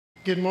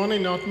Good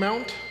morning, North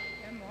Mount.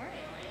 Good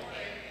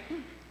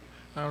morning.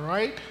 All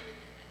right.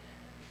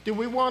 Do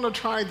we want to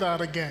try that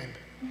again?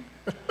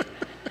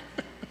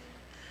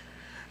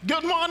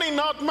 Good morning,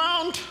 North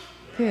Mount.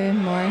 Good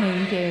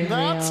morning, Gabriel.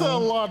 That's a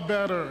lot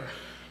better.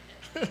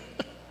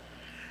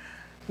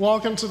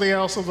 Welcome to the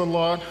house of the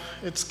Lord.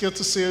 It's good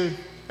to see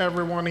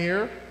everyone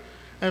here.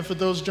 And for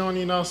those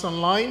joining us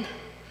online,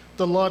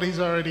 the Lord is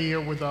already here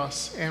with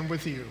us and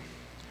with you.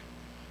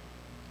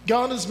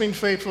 God has been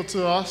faithful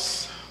to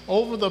us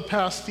over the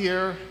past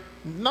year.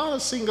 Not a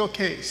single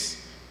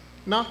case,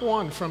 not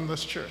one from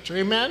this church.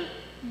 Amen?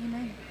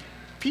 Amen.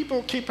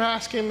 People keep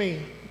asking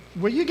me,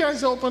 were you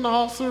guys open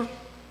all through?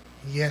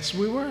 Yes,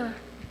 we were.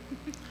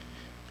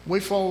 We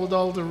followed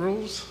all the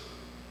rules.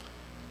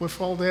 We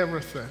followed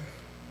everything.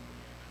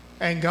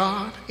 And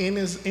God, in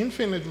His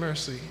infinite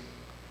mercy,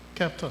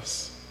 kept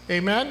us.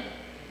 Amen?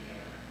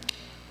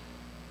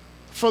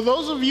 For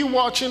those of you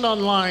watching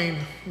online,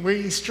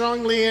 we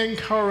strongly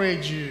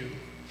encourage you.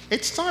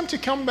 It's time to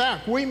come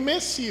back. We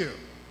miss you.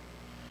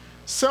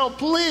 So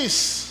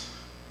please,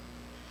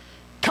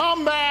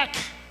 come back.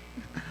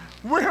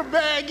 We're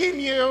begging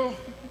you.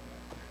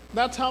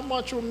 That's how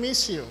much we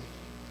miss you.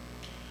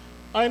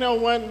 I know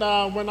when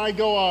I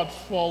go out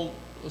for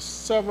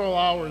several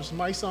hours,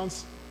 my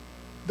sons,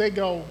 they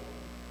go,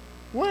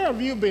 where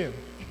have you been?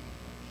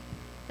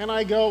 And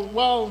I go,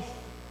 well,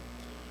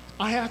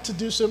 I had to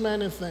do so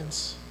many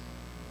things.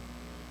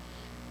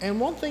 And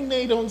one thing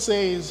they don't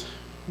say is,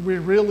 we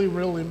really,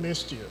 really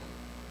missed you.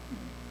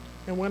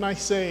 And when I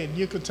say it,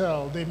 you could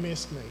tell they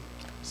missed me.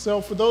 So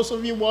for those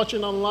of you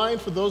watching online,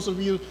 for those of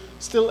you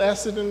still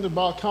hesitant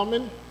about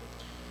coming,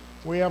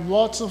 we have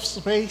lots of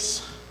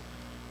space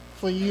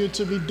for you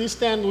to be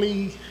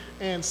distantly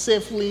and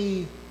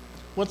safely,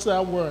 what's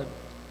that word?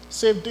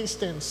 Safe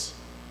distance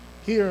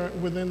here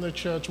within the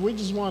church. We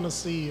just want to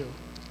see you.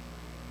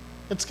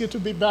 It's good to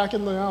be back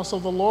in the house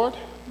of the Lord.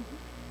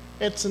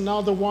 It's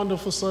another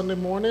wonderful Sunday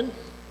morning.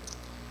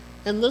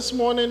 And this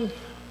morning,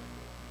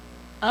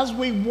 as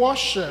we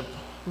worship,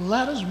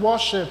 let us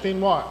worship in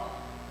what?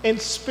 In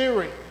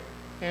spirit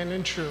and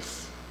in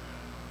truth.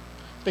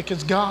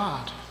 Because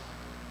God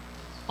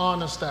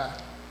honors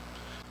that.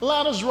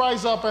 Let us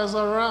rise up as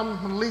our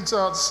Ram leads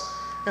us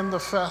in the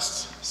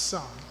first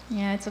song.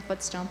 Yeah, it's a foot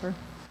stomper.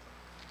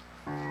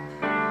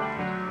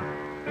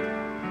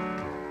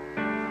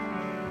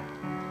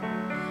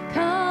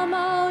 Come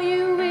all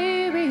you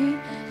weary,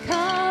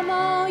 come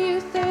all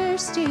you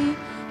thirsty,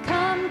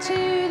 come to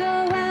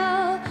the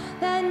well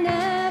that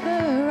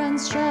never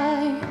runs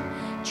dry.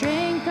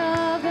 Drink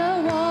of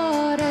the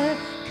water,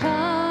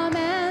 come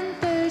and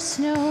thirst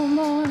no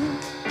more.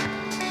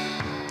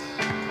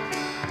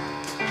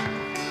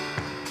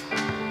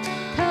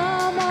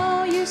 Come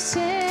all you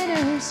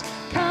sinners,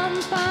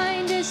 come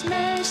find His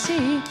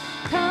mercy.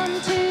 Come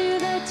to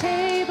the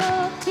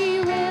table, He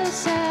will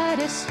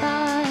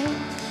satisfy.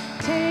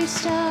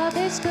 Taste of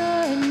His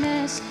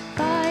goodness,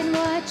 find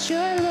what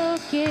you're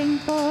looking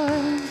for.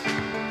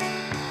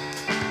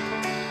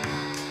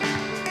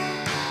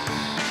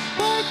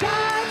 For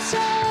God so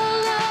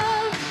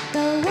loved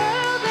the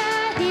world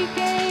that He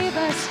gave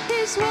us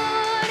His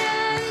one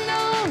and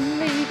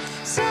only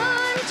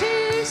Son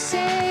to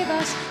save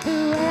us.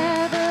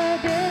 Whoever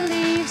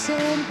believes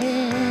in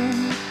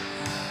Him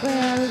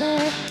will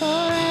live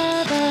forever.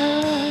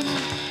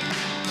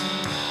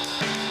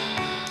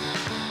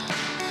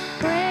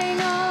 Bring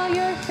all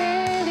your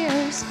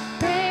failures,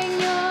 bring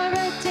your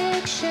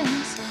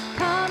addictions,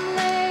 come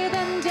lay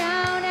them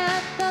down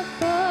at the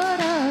foot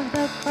of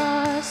the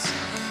cross.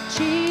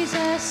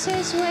 Jesus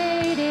is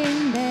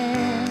waiting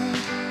there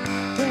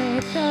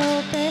with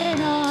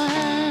open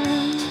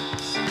arms.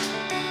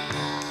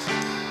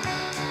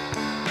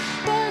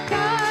 For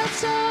God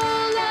so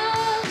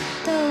loved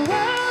the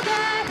world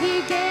that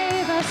He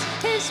gave us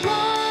His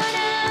one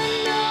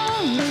and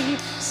only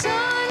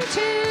Son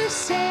to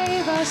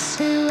save us.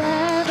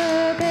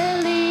 Whoever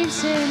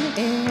believes in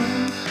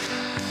Him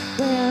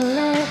will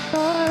live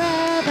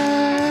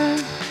forever.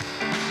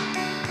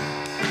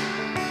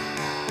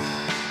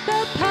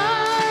 The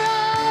power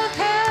of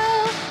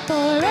hell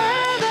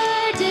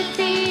forever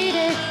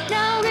defeated.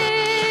 Now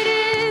it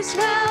is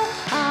well.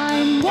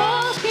 I'm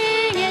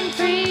walking in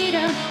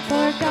freedom.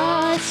 For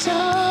God so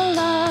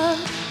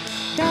loved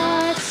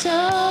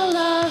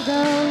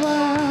the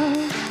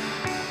world.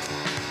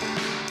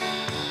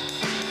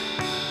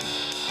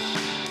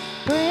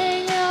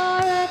 Bring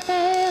your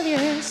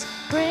failures,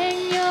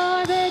 bring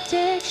your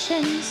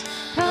addictions,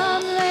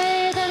 come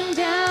lay them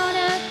down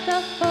at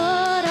the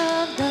foot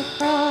of the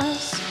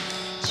cross.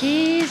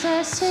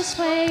 Jesus is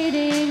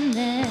waiting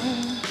there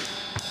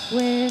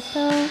with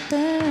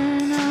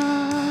open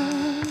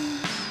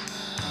arms.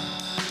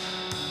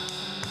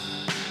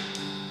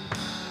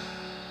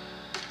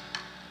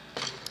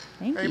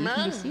 Thank you. Amen.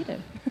 You can be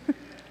seated.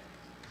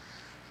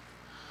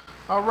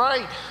 All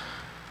right.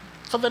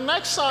 For the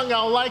next song,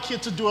 I'd like you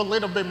to do a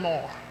little bit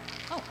more.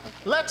 Oh, okay.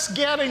 Let's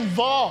get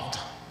involved.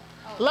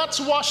 Let's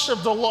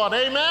worship the Lord.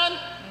 Amen?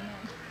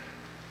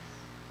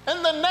 Amen.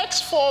 In the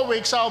next 4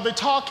 weeks, I'll be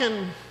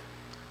talking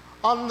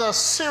on the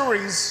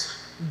series,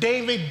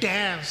 David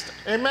danced.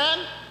 Amen?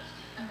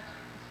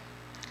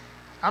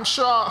 I'm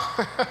sure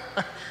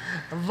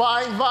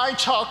Vi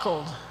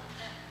chuckled.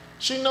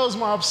 She knows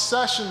my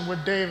obsession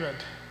with David.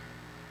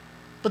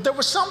 But there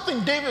was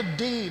something David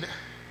did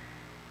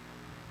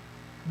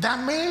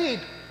that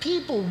made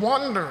people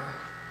wonder.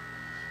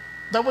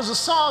 There was a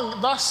song,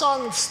 that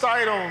song is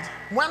titled,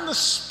 When the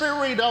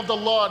Spirit of the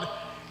Lord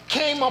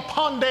Came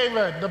Upon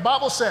David. The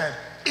Bible said,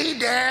 he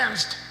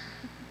danced.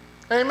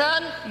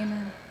 Amen?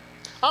 Amen.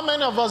 How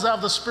many of us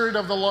have the Spirit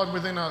of the Lord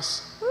within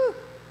us?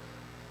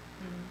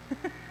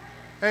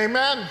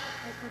 Amen?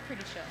 We're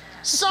pretty sure.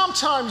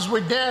 Sometimes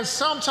we dance,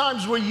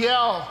 sometimes we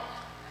yell,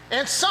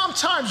 and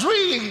sometimes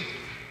we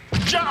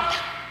jump.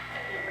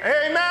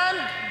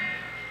 Amen?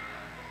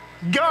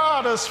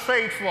 God is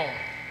faithful.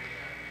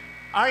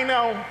 I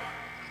know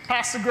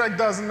Pastor Greg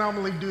doesn't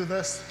normally do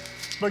this,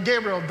 but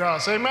Gabriel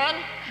does. Amen?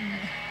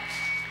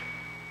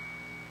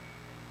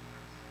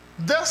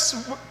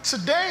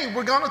 Today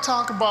we're going to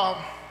talk about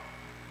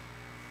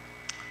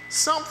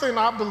something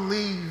I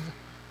believe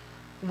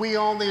we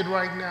all need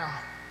right now.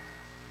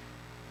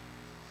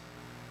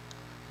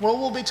 Well,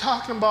 we'll be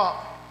talking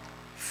about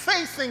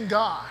faith in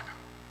God.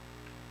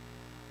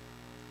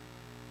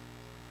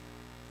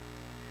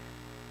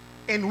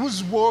 In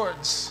whose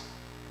words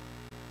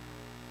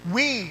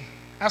we,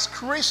 as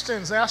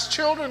Christians, as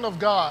children of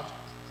God,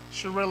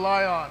 should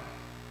rely on.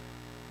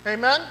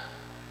 Amen?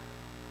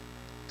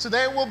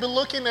 Today we'll be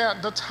looking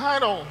at the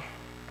title,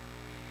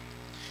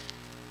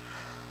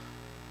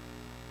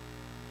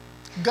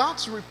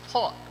 God's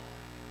Report,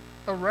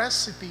 a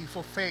Recipe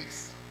for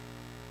Faith.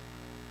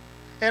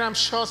 And I'm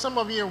sure some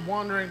of you are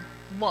wondering,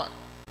 what?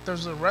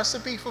 There's a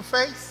recipe for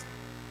faith?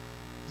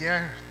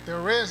 Yeah,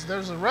 there is.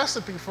 There's a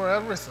recipe for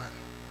everything.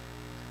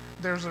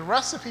 There's a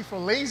recipe for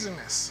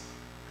laziness.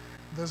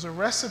 There's a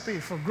recipe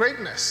for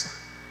greatness.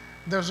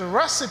 There's a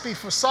recipe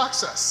for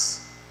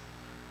success.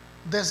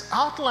 There's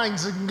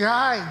outlines and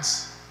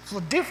guides for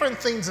different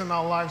things in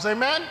our lives.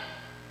 Amen?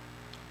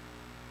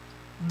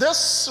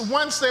 This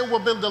Wednesday will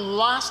be the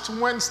last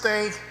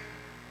Wednesday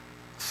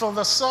for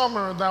the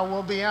summer that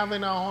we'll be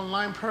having our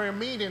online prayer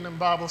meeting and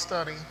Bible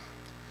study.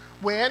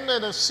 We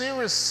ended a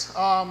series,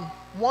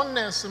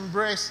 Oneness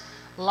Embrace,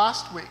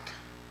 last week.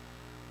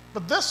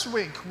 But this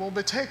week, we'll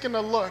be taking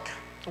a look.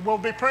 We'll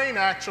be praying,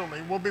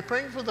 actually. We'll be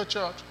praying for the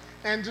church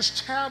and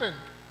just chatting,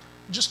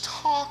 just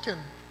talking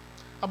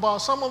about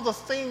some of the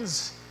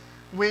things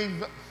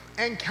we've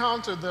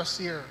encountered this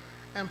year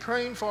and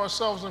praying for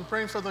ourselves and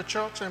praying for the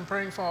church and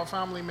praying for our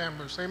family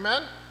members.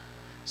 Amen?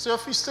 So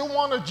if you still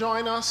want to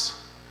join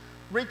us,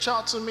 reach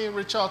out to me,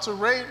 reach out to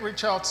Ray,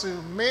 reach out to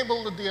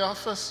Mabel at the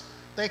office.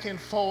 They can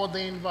forward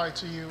the invite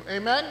to you.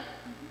 Amen?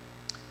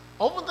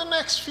 Over the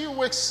next few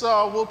weeks,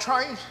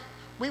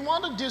 we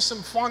want to do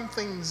some fun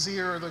things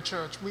here at the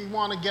church. We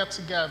want to get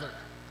together.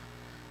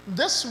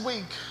 This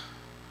week,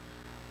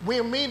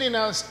 we're meeting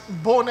at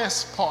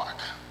Bonus Park.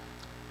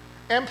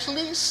 And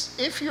please,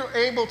 if you're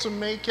able to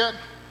make it,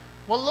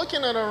 we're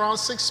looking at around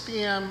 6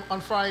 p.m. on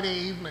Friday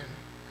evening.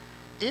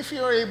 If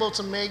you're able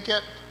to make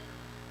it,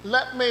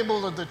 let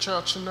Mabel at the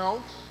church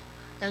know,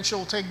 and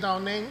she'll take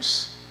down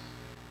names.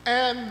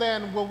 And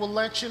then we will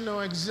let you know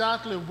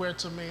exactly where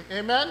to meet.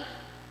 Amen?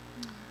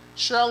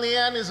 Shirley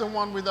Ann is the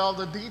one with all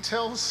the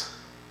details.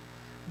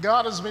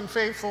 God has been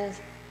faithful.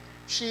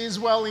 She is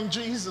well in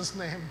Jesus'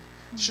 name.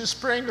 She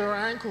sprained her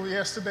ankle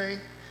yesterday,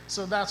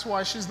 so that's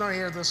why she's not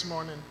here this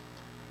morning.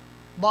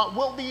 But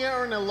we'll be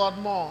hearing a lot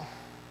more.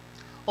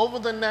 Over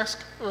the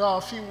next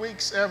few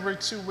weeks, every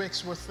 2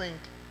 weeks, we think,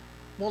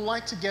 we'd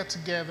like to get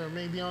together,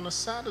 maybe on a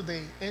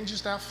Saturday, and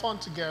just have fun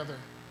together.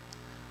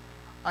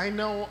 I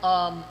know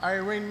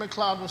Irene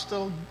McLeod would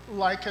still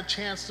like a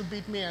chance to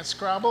beat me at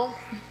Scrabble.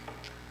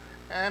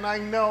 And I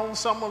know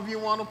some of you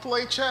want to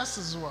play chess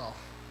as well.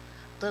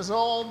 There's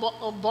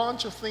a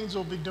bunch of things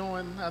we'll be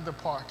doing at the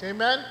park.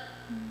 Amen?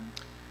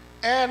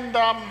 And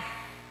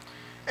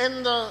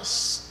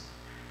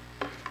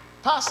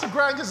Pastor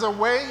Greg is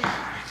away.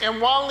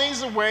 And while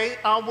he's away,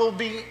 I will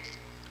be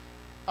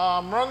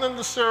running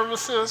the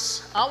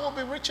services. I will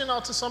be reaching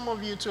out to some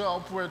of you to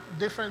help with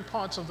different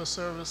parts of the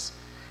service.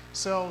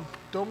 So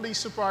don't be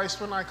surprised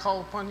when I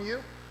call upon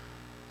you.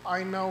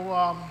 I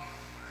know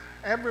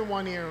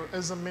everyone here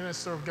is a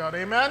minister of God.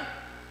 Amen?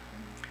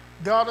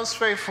 God is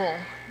faithful.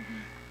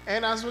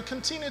 And as we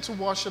continue to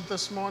worship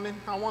this morning,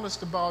 I want us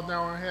to bow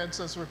down our heads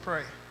as we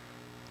pray.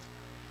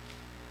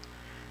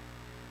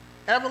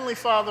 Heavenly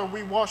Father,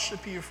 we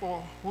worship you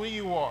for who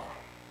you are.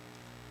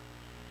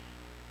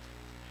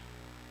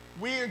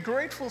 We are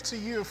grateful to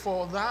you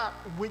for that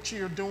which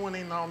you're doing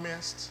in our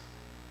midst.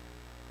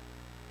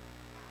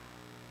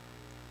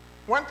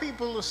 When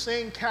people are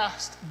saying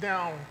cast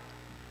down,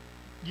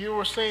 you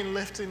were saying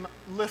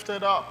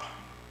lifted up.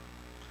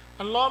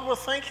 And Lord, we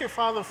thank you,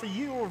 Father, for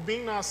you have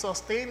been our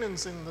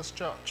sustenance in this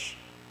church.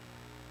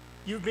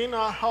 You've been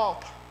our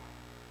help.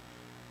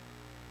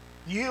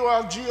 You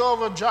are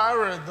Jehovah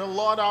Jireh, the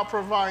Lord our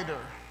provider.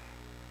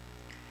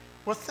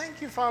 Well,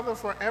 thank you, Father,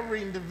 for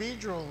every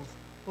individual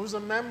who's a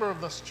member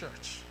of this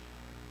church.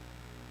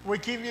 We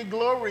give you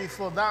glory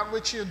for that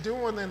which you're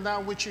doing and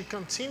that which you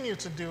continue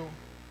to do.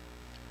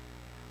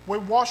 We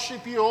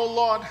worship you, O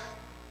Lord,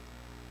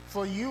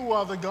 for you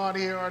are the God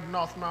here at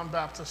Northmount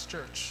Baptist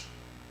Church,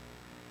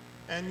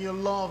 and your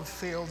love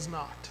fails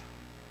not.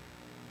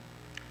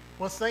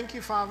 Well, thank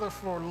you, Father,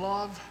 for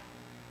love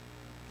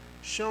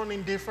shown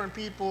in different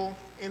people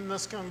in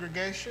this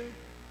congregation.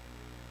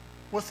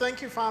 Well,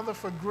 thank you, Father,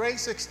 for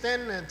grace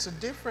extended to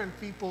different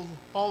people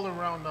all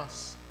around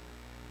us.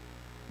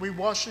 We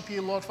worship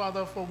you, Lord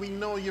Father, for we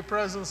know your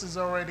presence is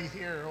already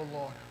here, O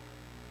Lord.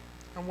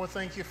 And we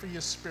thank you for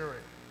your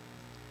Spirit.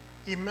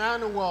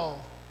 Emmanuel,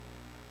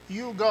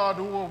 you, God,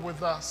 who are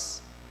with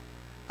us.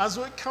 As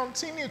we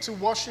continue to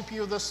worship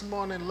you this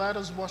morning, let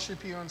us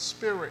worship you in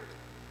spirit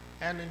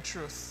and in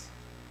truth.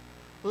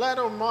 Let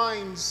our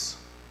minds,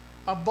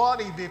 our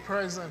body be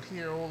present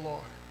here, O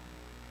Lord.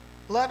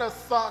 Let our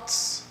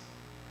thoughts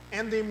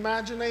and the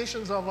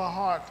imaginations of our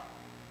heart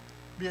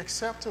be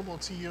acceptable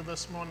to you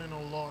this morning,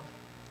 O Lord.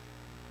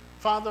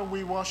 Father,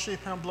 we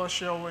worship and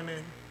bless your holy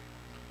name.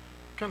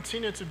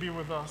 Continue to be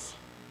with us,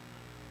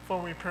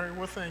 for we pray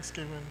with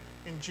thanksgiving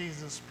in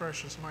Jesus'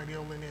 precious, mighty,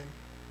 holy name.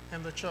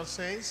 And the church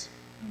says,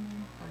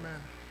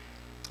 Amen.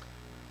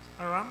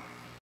 Aram?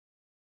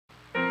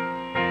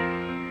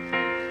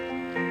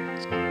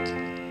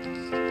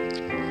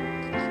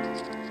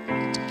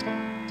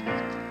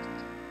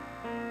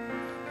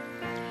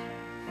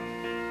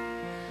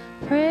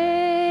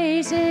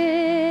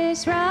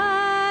 Praises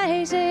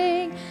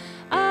rising,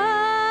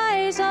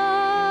 eyes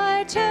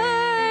are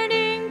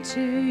turning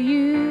to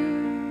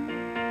you.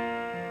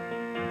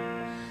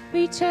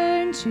 We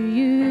turn to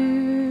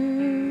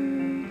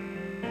you.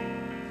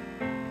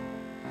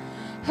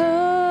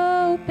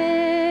 Hope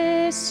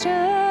is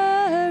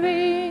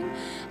stirring,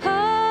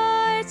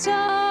 hearts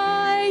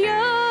are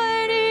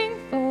yearning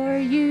for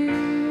you.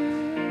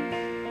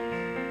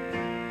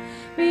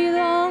 We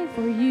long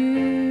for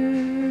you.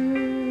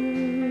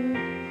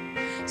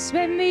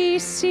 When we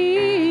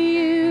see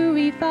you,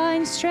 we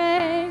find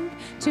strength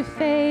to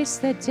face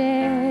the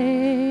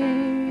day.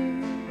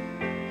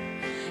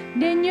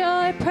 And in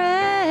your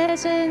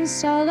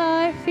presence, all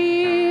our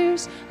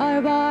fears are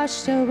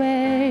washed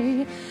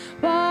away,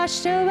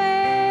 washed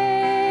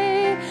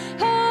away.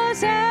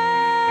 Hosanna,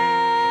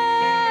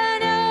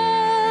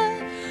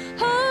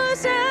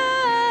 Hosanna.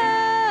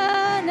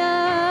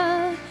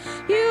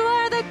 You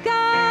are the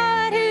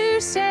God who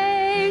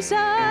saves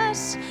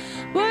us,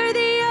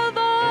 worthy of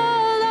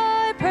all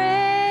our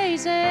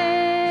praises.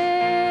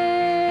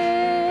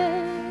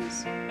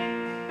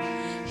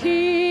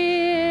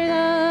 Hear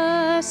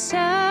the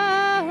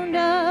sound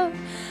of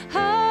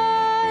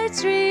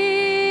hearts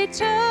returning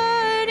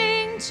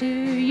to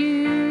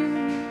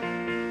you.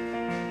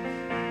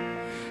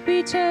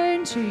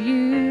 Return to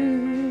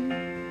you.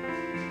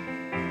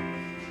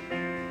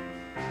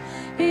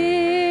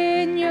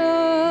 In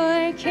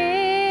your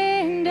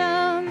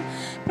kingdom,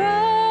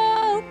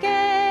 broken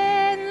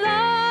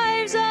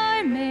lives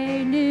are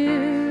made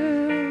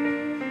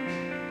new.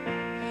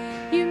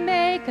 You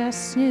make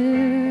us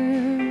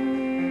new.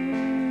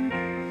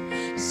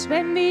 'Cause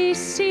when we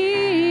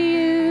see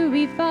you,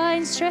 we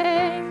find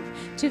strength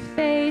to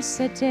face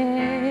the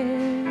day.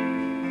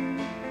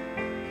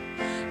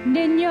 And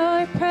in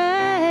your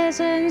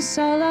presence,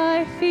 all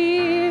our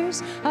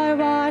fears are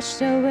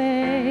washed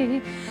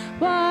away,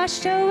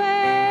 washed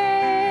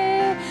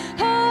away.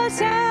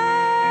 Hosanna,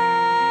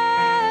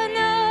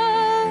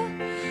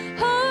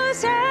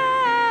 Hosanna.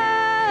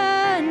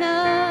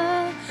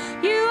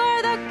 You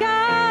are the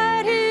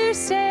God who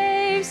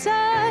saves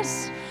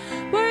us,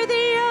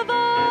 worthy of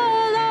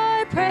all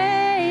our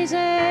praises.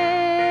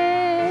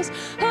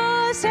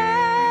 Hosanna,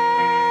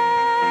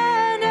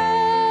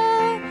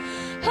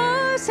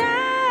 Hosanna.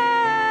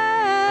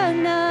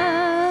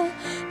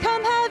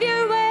 Come have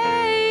your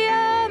way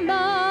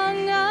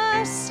among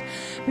us.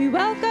 We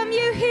welcome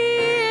you here.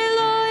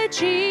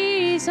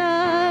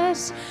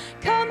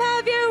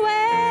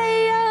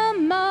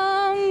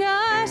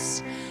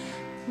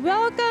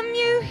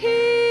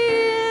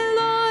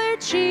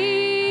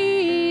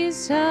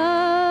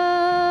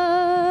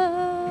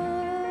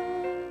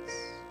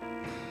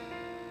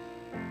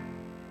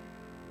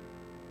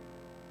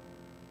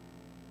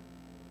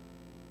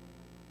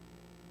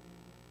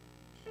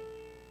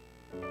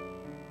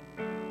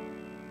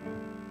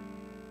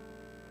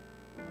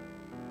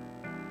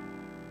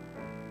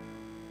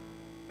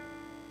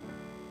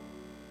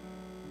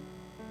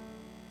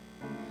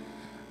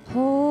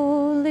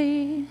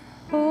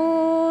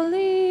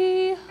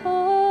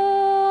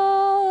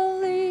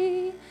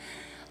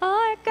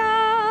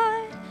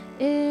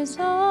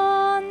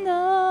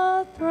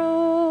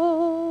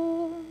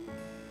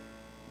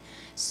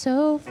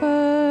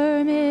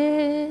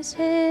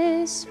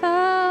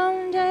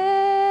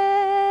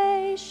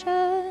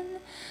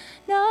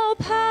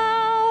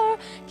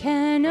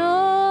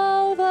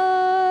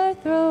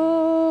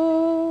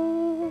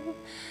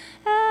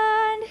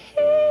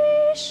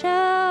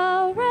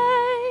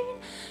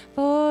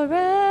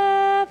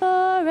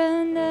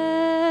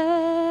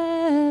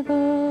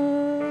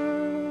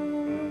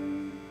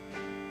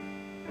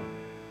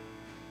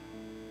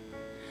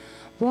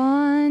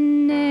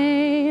 One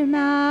name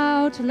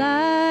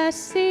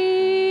outlasts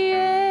the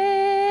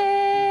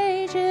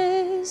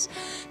ages,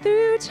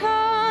 through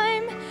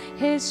time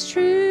his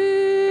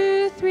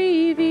truth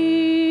revealed.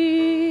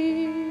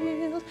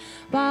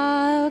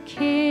 While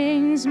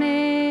kings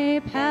may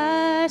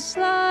pass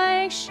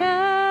like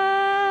shadows,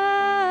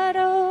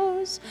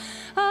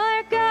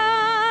 our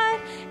God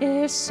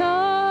is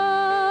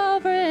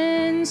sovereign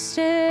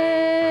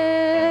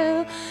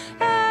still,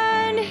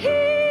 and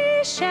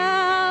he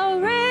shall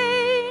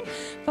reign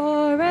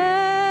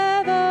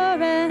forever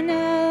and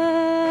ever.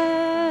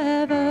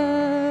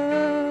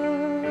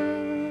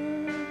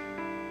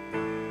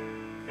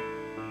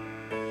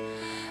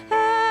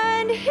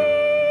 And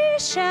he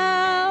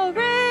shall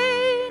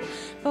reign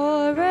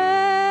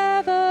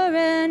forever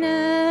and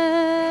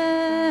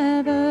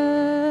ever.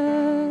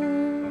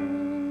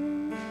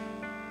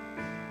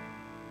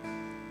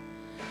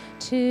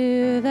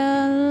 To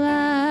the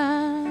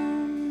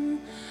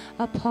Lamb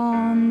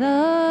upon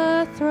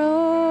the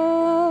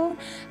throne,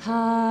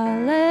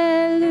 hallelujah,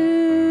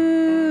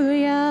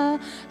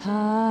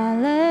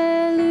 hallelujah.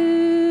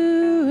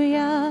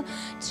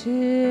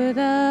 To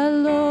the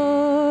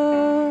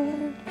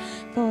Lord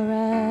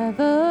forevermore,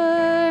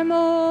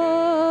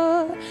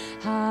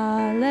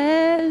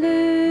 hallelujah,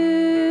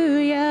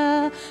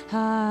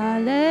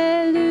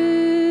 hallelujah,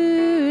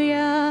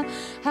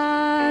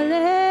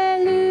 hallelujah,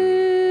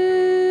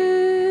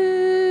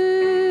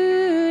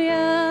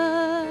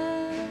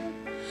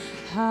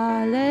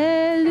 hallelujah,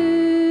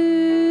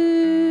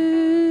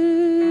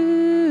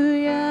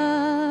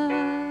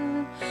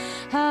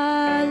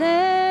 hallelujah,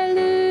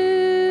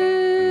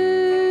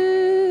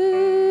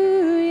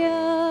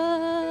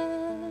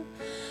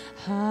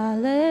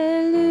 hallelujah.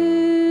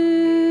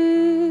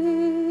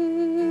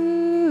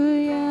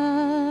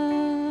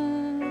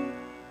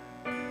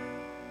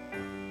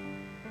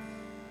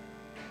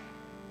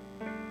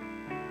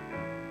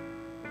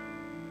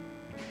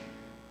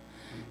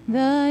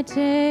 The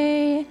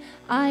day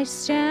I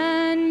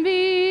stand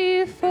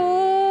before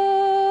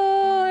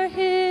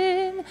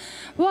him,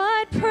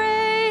 what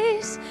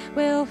praise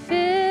will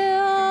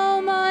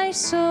fill my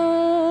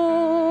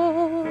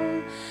soul,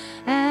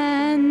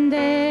 and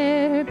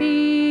there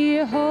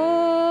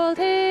behold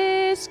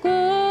his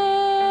glory,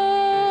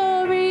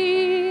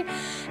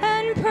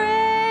 and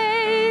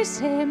praise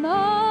him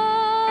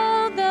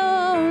all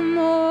the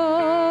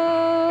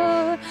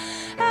more.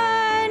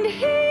 And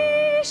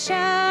he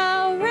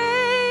shall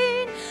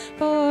reign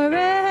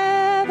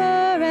forever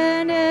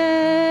and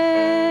ever.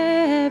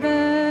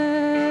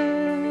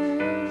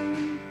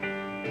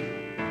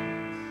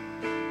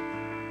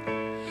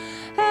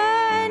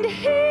 And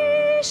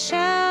he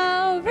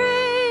shall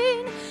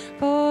reign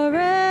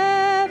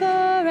forever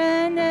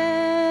and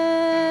ever.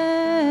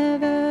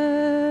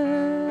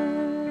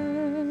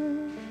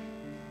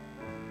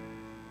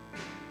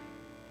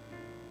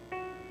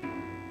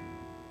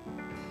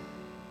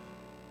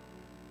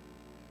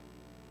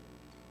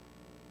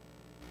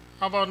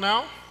 How about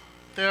now?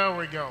 There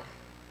we go.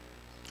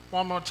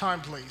 One more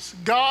time, please.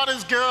 God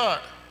is good.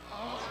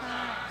 All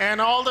time. And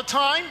all the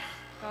time?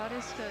 God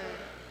is good.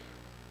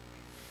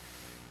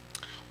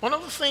 One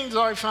of the things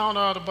I found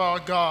out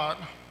about God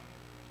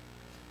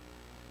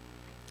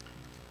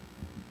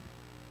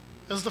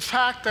is the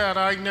fact that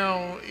I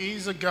know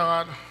he's a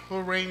God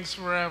who reigns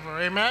forever.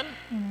 Amen?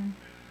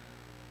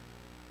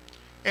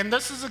 And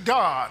this is a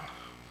God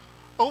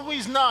who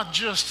is not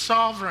just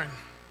sovereign.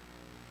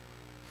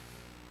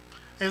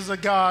 Is a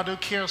God who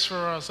cares for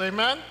us.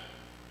 Amen?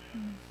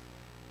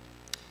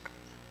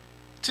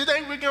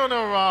 Today we're going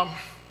to,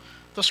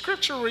 the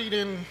scripture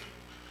reading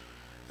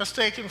is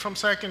taken from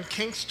 2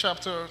 Kings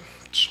chapter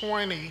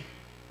 20,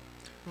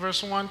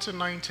 verse 1 to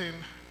 19.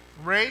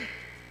 Ray,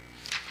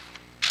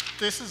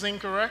 this is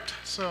incorrect,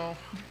 so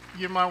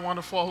you might want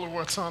to follow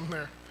what's on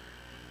there.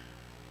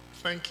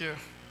 Thank you.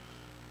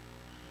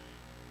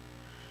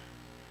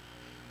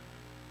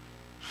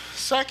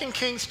 2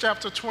 Kings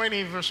chapter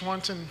 20, verse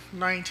 1 to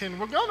 19.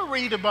 We're going to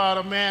read about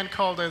a man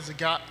called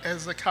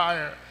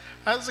Hezekiah.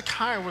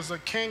 Hezekiah was a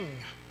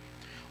king.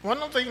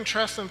 One of the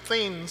interesting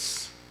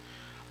things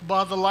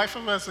about the life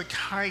of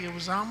Hezekiah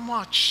was how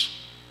much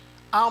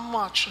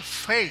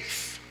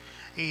faith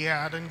he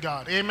had in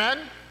God.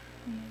 Amen?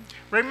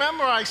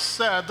 Remember I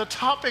said the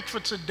topic for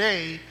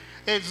today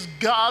is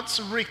God's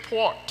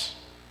report.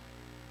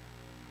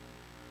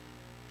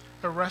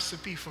 A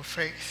recipe for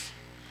faith.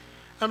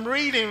 I'm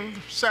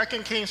reading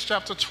 2 Kings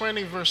chapter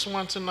 20, verse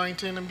 1 to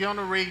 19. I'm going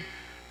to read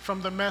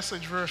from the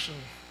Message version.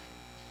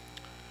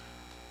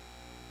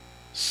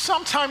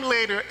 Sometime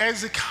later,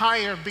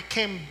 Hezekiah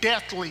became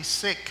deathly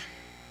sick.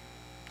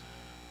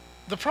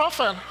 The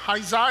prophet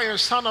Isaiah,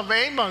 son of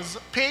Amos,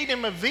 paid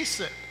him a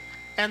visit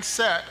and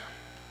said,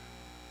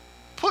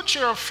 "Put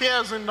your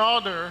affairs in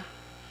order.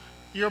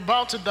 You're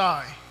about to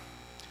die.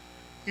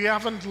 You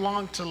haven't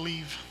long to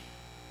live."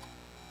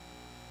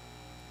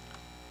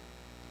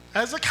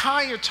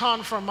 Hezekiah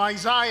turned from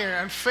Isaiah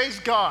and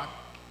faced God,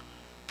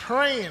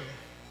 praying,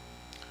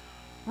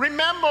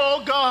 "Remember,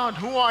 O God,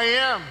 who I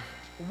am,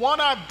 what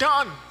I've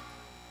done.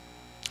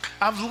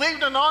 I've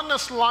lived an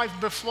honest life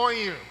before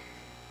you.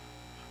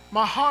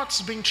 My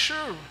heart's been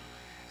true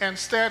and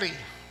steady.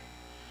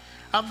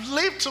 I've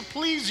lived to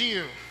please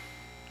you,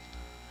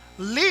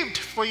 lived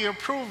for your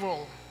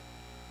approval.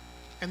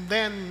 And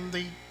then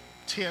the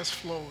tears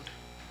flowed.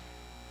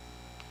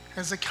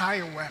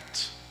 Hezekiah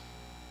wept.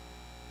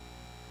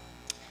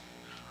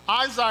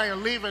 Isaiah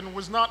leaving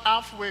was not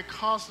halfway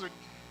across the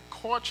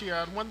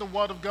courtyard when the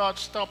word of God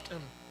stopped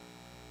him.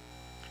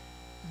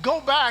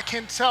 Go back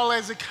and tell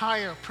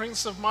Hezekiah,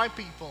 prince of my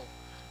people,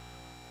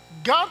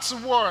 God's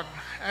word,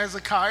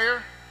 Hezekiah,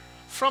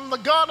 from the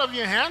God of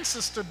your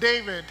ancestor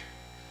David,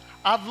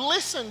 I've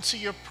listened to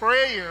your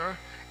prayer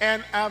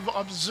and I've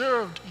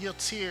observed your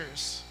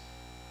tears.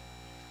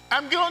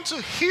 I'm going to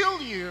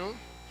heal you.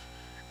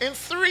 In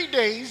 3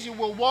 days, you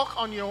will walk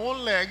on your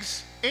own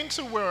legs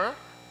into where?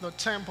 The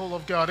temple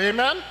of God.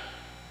 Amen?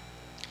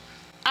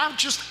 I've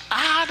just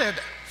added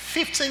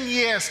 15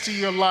 years to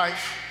your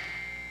life.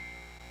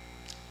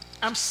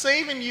 I'm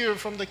saving you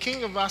from the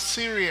king of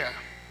Assyria.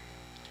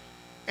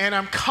 And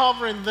I'm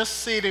covering this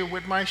city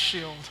with my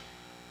shield.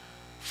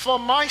 For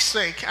my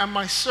sake and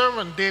my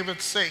servant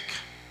David's sake.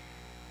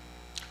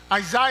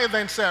 Isaiah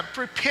then said,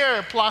 prepare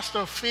a plaster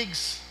of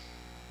figs.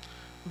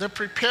 They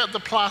prepared the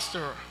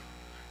plaster,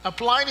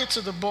 applied it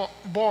to the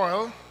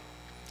boil,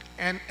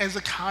 and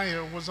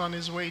Hezekiah was on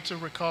his way to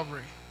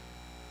recovery.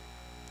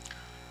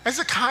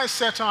 Hezekiah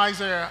said to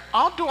Isaiah,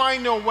 how do I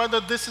know whether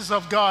this is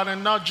of God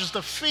and not just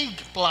a fig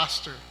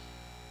plaster?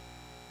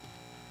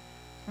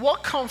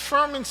 What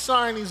confirming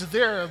sign is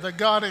there that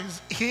God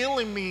is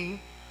healing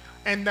me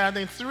and that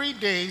in 3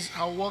 days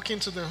I'll walk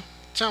into the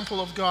temple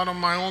of God on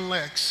my own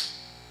legs?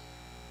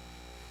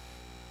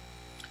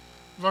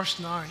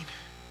 Verse 9.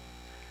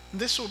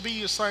 This will be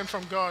your sign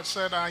from God,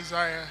 said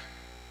Isaiah,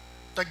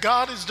 that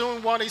God is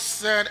doing what he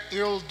said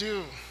he'll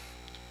do.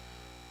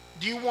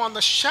 Do you want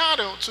the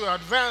shadow to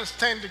advance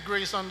 10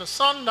 degrees on the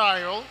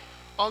sundial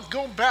or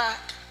go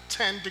back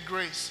 10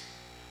 degrees?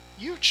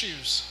 You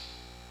choose.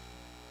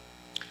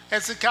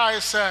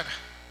 Hezekiah said,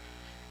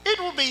 it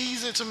will be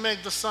easy to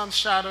make the sun's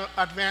shadow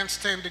advance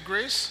 10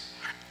 degrees.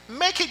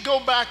 Make it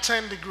go back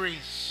 10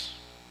 degrees.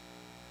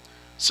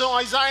 So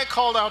Isaiah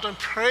called out in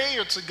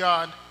prayer to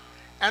God,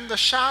 and the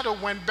shadow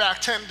went back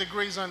 10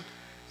 degrees on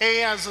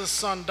Ahaz's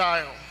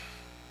sundial.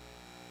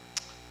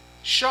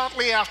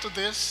 Shortly after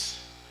this,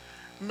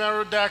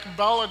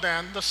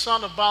 Merodach-Baladan, the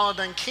son of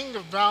Baladan, king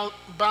of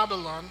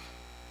Babylon,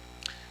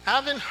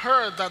 having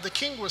heard that the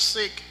king was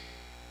sick,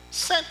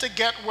 sent a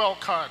get-well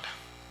card.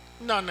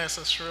 Not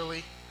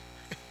necessarily.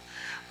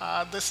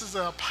 This is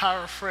a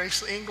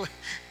paraphrase,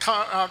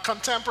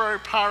 contemporary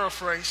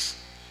paraphrase.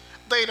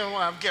 They don't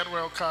have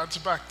get-well cards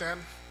back then.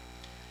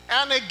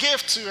 And a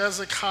gift to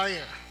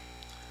Hezekiah.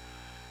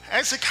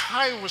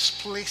 Hezekiah was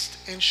pleased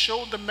and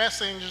showed the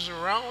messengers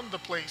around the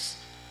place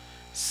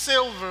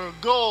silver,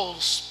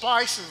 gold,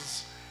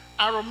 spices,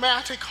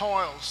 aromatic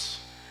oils,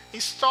 a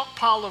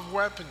stockpile of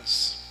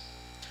weapons,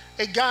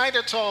 a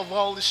guided tour of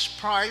all his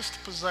prized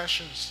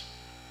possessions.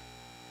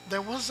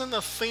 There wasn't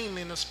a thing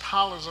in his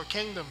palace or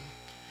kingdom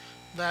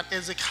that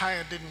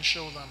Hezekiah didn't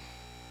show them.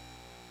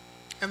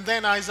 And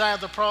then Isaiah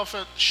the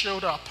prophet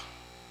showed up.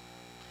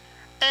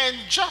 And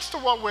just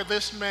what were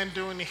these men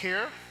doing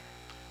here?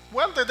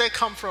 Where did they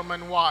come from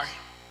and why?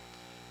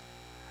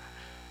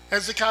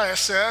 Hezekiah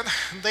said,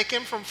 they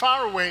came from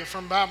far away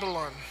from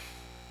Babylon.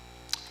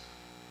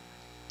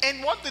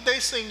 And what did they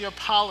see in your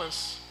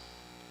palace?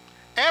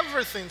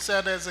 Everything,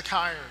 said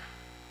Hezekiah.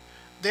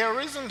 There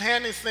isn't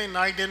anything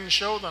I didn't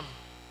show them.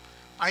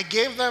 I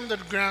gave them the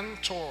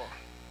grand tour.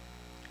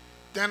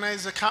 Then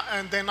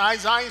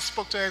Isaiah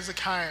spoke to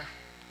Hezekiah.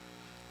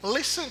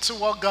 Listen to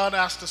what God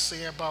has to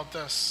say about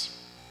this.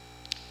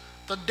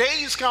 The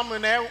day is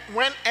coming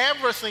when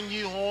everything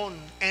you own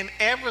and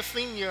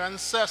everything your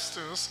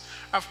ancestors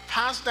have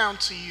passed down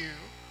to you,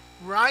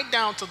 right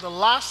down to the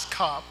last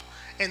cup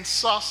and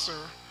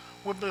saucer,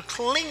 will be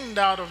cleaned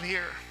out of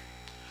here,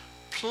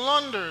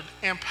 plundered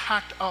and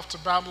packed off to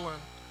Babylon.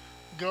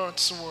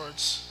 God's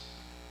words.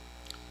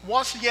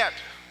 What's yet?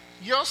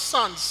 Your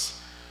sons,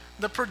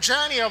 the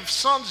progeny of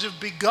sons you've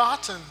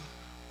begotten,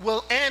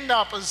 will end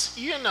up as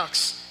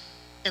eunuchs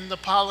in the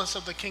palace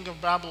of the king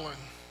of Babylon.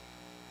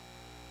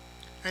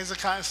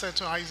 Hezekiah said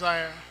to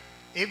Isaiah,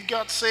 if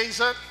God says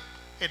it,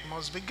 it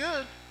must be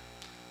good.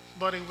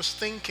 But he was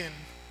thinking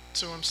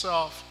to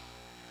himself,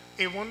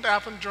 it won't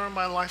happen during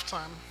my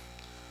lifetime.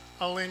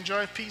 I'll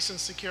enjoy peace and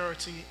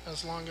security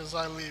as long as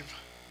I live.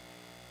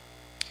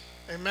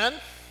 Amen?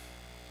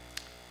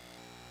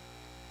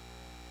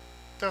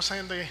 That's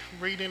in the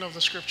reading of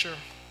the scripture.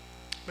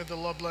 May the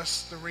Lord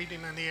bless the reading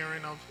and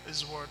hearing of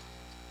his word.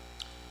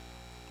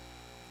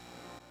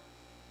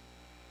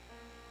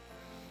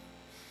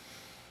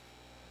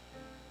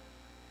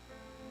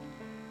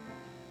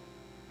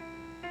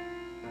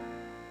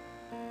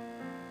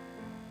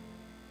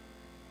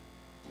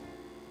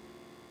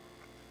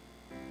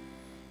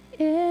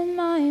 In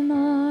my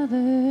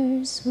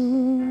mother's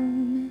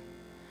womb,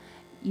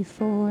 You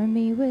formed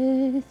me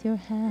with your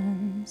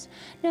hands,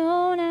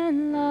 known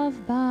and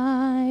loved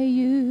by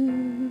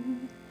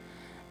you.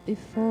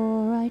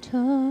 Before I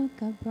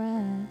took a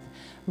breath,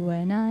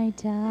 when I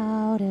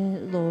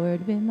doubted,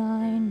 Lord,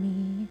 remind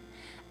me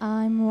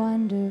I'm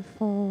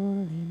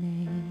wonderfully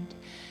made.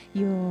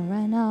 You're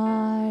an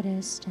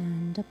artist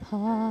and a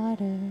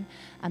potter.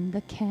 I'm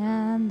the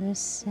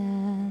canvas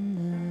and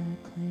the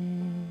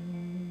clay.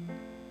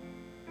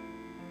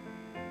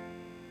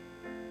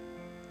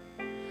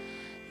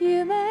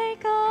 You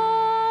make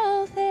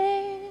all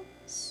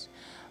things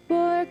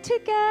work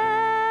together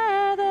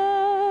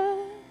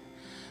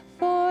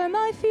for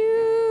my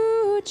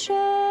future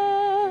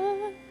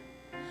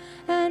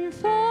and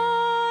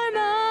for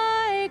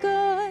my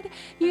good.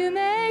 You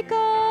make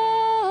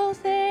all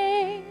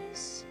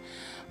things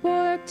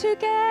work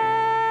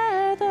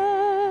together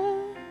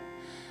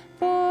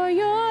for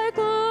your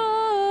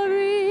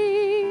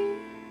glory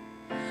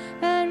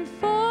and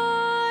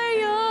for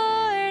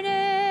your name.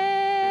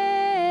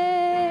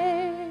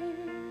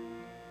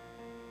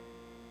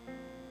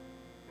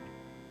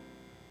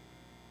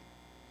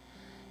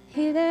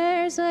 Here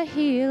there's a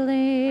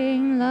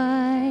healing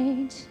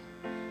light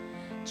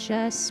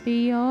just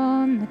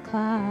beyond the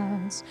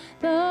clouds.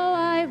 Though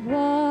I've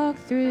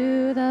walked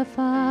through the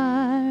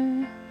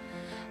fire,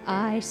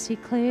 I see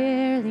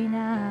clearly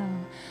now.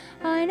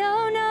 I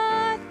know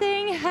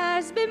nothing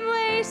has been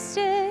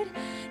wasted,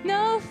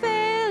 no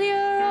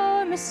failure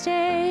or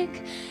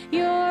mistake.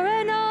 You're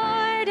an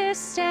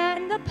artist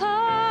and a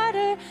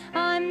potter.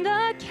 I'm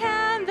the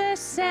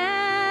canvas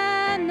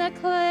and the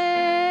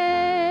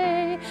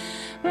clay.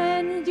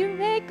 When you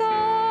make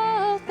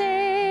all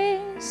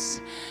things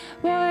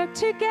work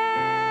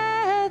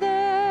together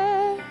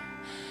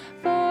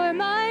for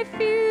my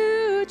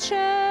future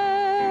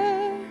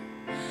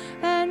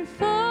and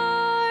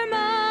for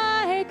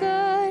my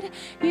good,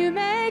 you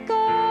make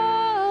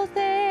all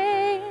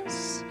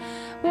things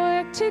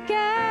work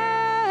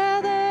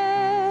together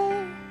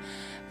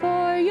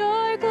for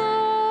your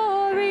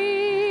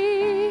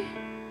glory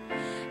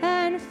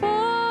and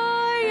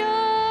for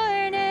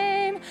your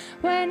name.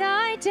 When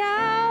I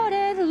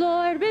doubted,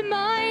 Lord,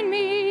 remind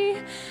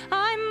me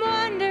I'm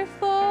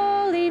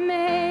wonderfully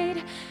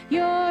made.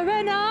 You're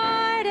an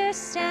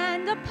artist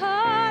and a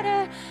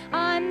potter.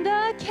 I'm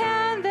the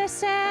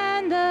canvas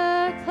and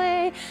the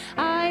clay.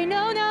 I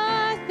know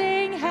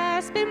nothing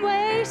has been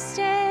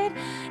wasted,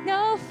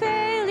 no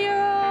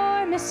failure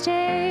or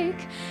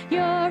mistake.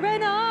 You're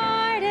an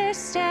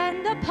artist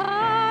and a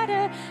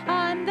potter.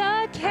 I'm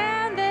the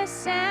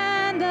canvas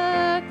and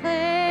the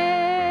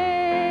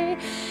clay.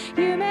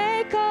 You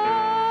make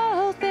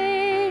all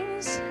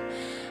things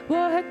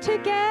work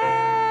together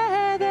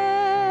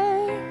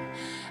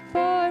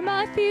for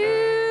my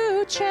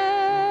future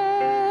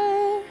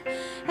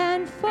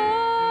and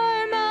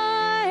for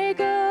my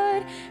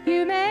good.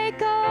 You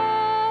make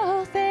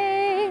all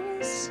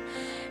things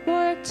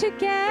work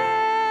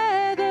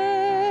together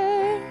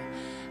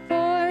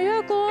for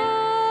your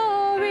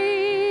glory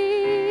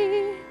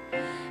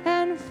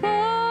and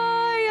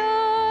for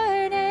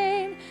your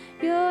name.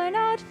 You're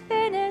not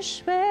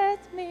finished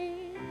with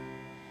me.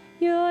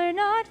 You're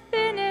not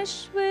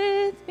finished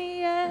with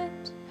me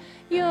yet.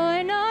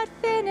 You're not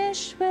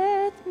finished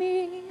with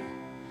me.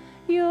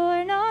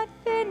 You're not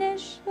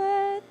finished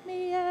with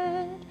me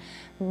yet.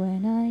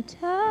 When I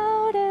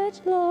doubted,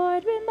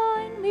 Lord,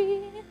 remind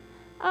me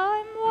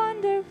I'm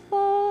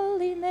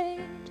wonderfully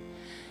made.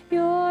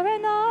 You're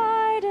an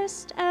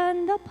artist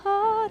and a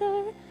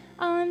potter.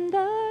 I'm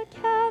the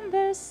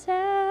canvas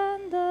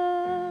and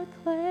the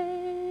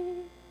clay.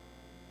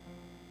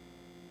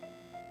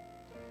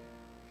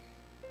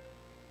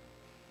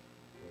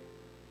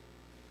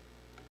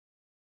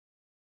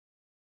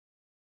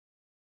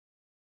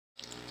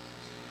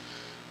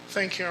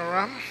 Thank you,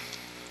 Aram.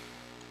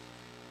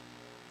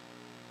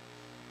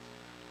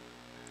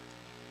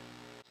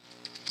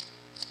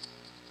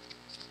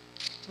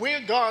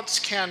 We're God's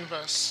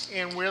canvas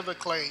and we're the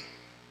clay.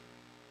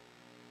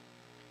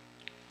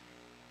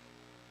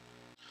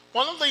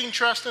 One of the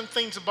interesting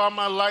things about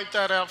my life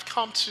that I've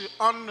come to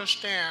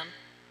understand,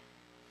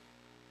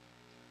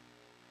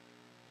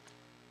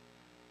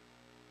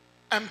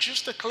 I'm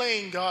just a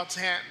clay in God's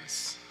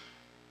hands,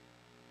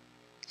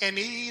 and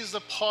He is the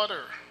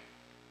potter.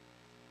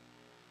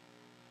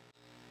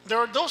 There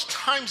are those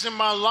times in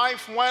my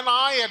life when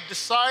I had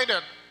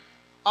decided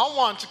I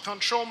want to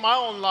control my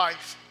own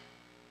life.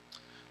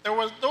 There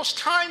were those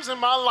times in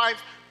my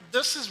life,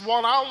 this is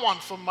what I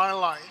want for my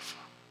life.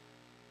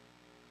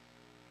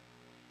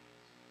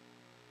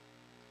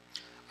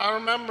 I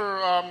remember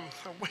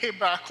way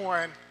back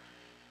when,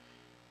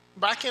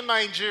 back in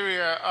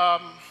Nigeria,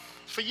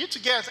 for you to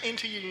get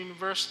into your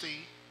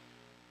university,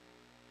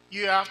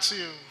 you have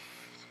to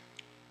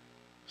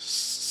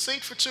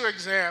sit for 2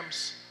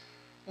 exams.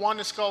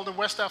 One is called the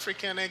West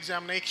African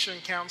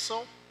Examination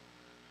Council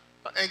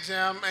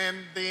exam,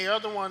 and the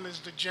other one is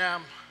the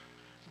JAM,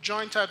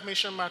 Joint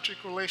Admission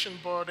Matriculation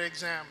Board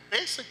exam.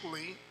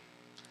 Basically,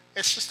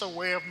 it's just a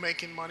way of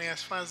making money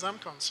as far as I'm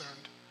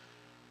concerned.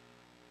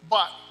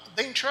 But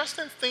the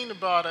interesting thing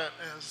about it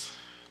is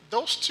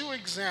those two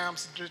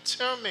exams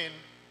determine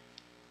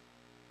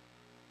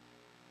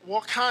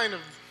what kind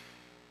of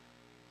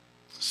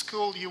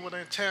school you would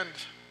attend.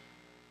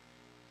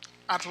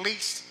 At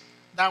least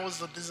that was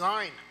the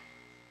design.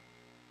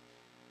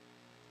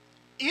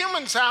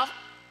 Humans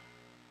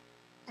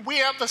we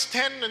have this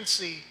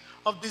tendency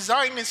of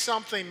designing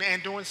something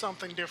and doing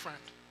something different,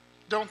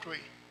 don't we?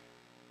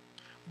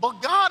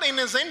 But God, in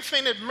His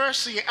infinite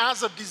mercy,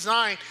 has a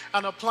design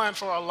and a plan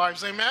for our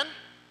lives. Amen?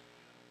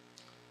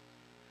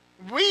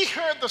 We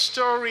heard the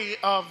story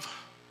of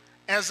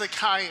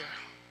Hezekiah.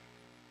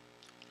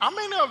 How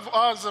many of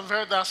us have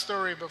heard that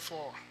story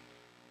before?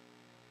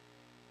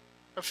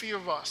 A few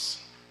of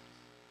us.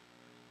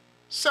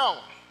 So,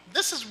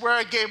 this is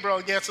where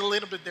Gabriel gets a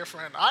little bit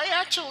different. I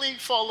actually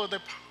follow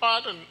the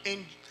part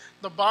in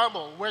the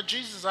Bible where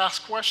Jesus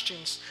asks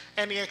questions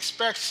and He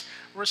expects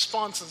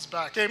responses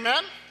back.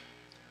 Amen?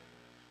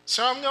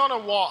 So I'm going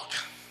to walk.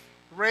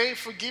 Ray,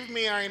 forgive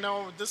me. I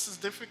know this is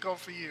difficult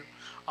for you.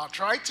 I'll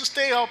try to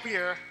stay up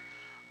here,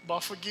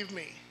 but forgive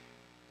me.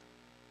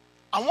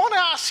 I want to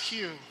ask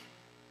you,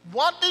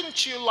 what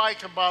didn't you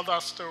like about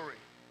that story?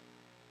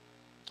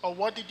 Or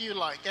what did you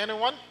like?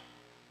 Anyone?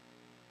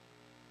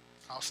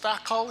 I'll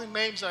start calling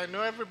names. I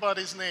know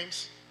everybody's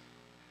names.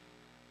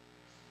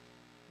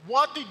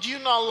 What did you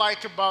not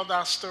like about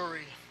that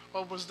story?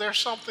 Or was there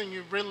something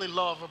you really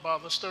love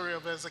about the story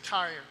of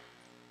Hezekiah?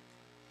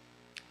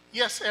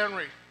 Yes,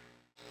 Henry.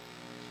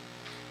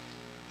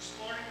 This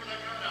morning when I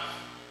got up,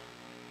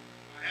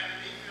 I had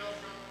an email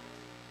from a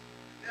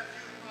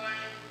nephew of mine,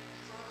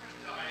 his brother's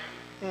dying,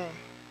 and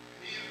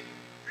he was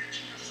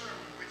preaching a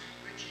sermon, which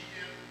he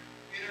did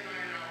 8 or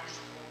 9 hours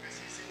ago, because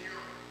he's in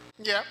Europe.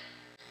 Yeah.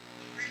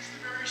 He preached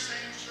the very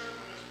same sermon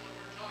as what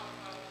we're talking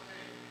about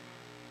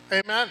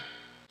today. Amen.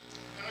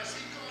 And I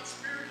see God's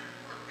Spirit at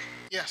work.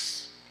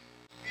 Yes.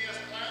 He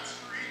has plans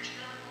for each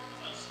and every one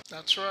of us.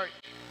 That's right.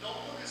 No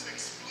one is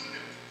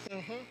excluded.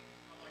 Mm-hmm.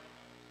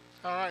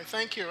 All right,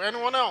 thank you.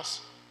 Anyone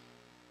else?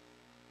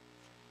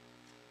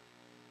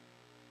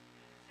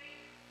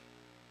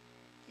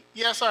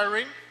 Yes,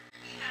 Irene?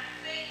 He had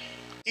faith.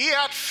 He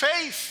had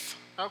faith.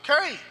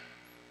 Okay.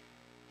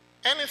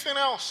 Anything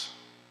else?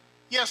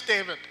 Yes,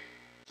 David.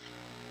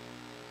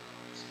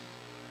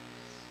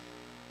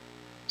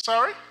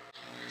 Sorry?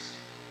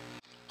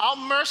 How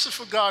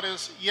merciful God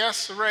is.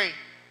 Yes, Ray. Willing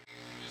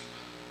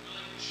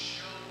to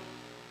show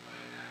by an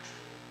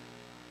actual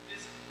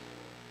physical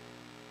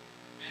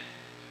method, like moving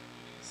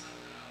the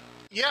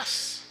sundial.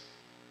 Yes.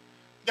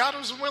 God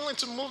was willing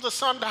to move the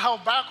sundial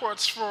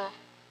backwards for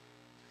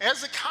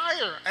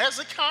Hezekiah.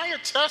 Hezekiah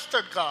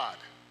tested God.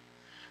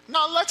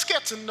 Now let's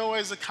get to know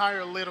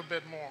Hezekiah a little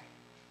bit more.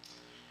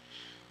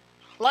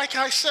 Like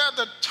I said,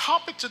 the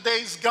topic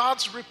today is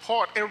God's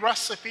report, a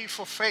recipe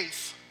for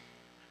faith.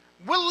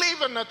 We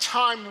live in a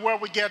time where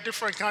we get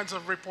different kinds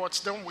of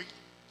reports, don't we?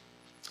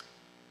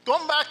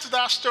 Going back to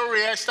that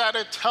story I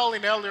started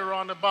telling earlier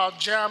on about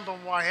Jamb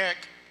and Wahek,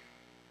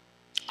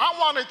 I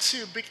wanted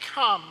to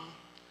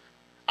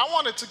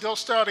go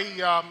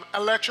study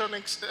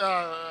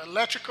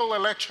electrical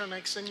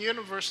electronics in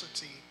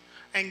university,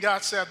 and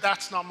God said,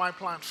 that's not my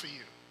plan for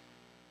you.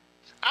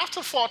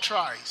 After 4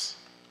 tries,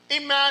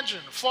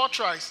 imagine, 4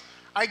 tries,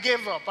 I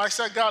gave up. I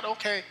said, God,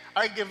 okay,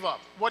 I give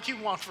up. What do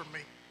you want from me?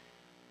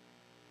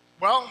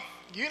 Well,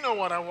 you know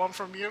what I want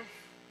from you.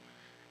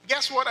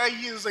 Guess what I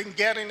used in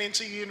getting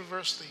into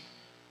university?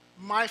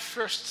 My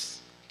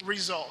first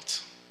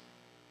result.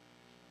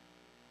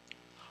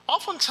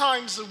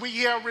 Oftentimes we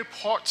hear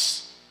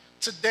reports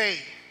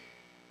today,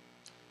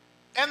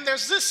 and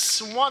there's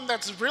this one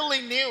that's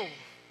really new,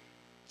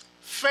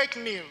 fake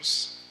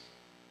news.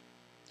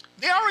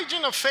 The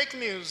origin of fake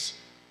news,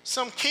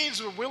 some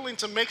kids were willing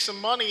to make some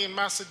money in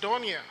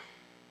Macedonia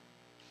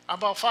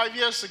about 5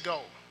 years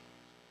ago.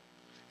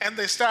 And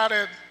they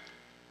started,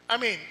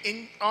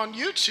 on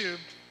YouTube,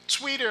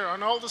 Twitter,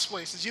 and all these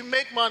places, you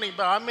make money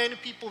by how many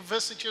people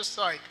visit your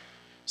site.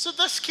 So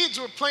these kids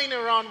were playing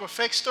around with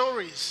fake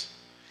stories.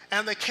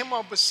 And they came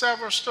up with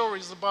several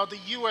stories about the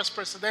US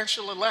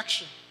presidential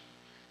election.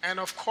 And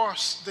of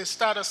course, they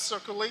started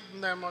circulating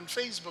them on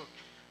Facebook.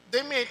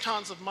 They made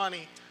tons of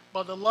money,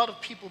 but a lot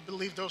of people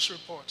believe those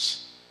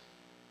reports.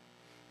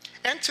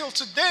 Until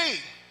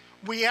today,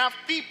 we have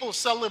people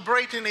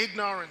celebrating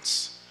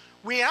ignorance.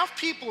 We have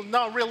people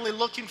not really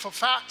looking for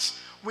facts.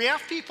 We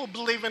have people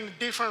believing in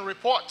different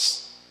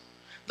reports.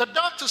 The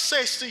doctor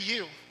says to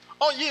you,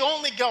 oh, you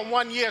only got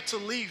 1 year to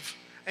live,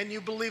 and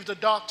you believe the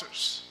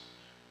doctors.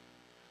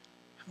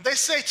 They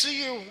say to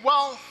you,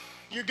 well,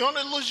 you're going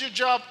to lose your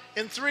job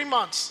in 3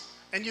 months,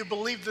 and you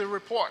believe the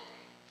report.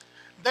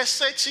 They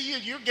say to you,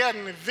 you're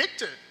getting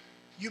evicted.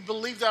 You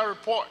believe that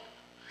report.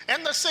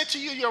 And they say to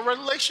you, your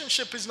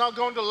relationship is not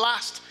going to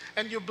last,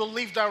 and you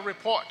believe that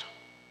report.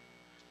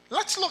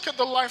 Let's look at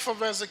the life of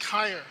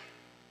Hezekiah.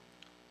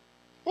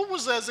 Who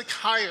was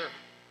Hezekiah?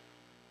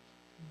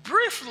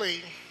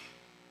 Briefly,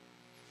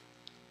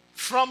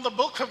 from the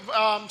book of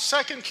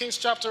 2 Kings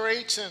chapter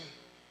 18,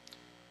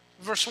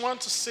 verse 1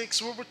 to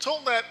 6, we were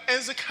told that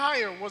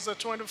Hezekiah was a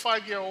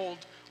 25-year-old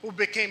who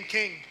became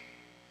king.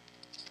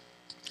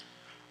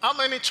 How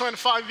many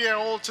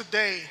 25-year-olds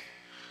today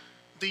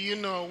do you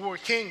know who are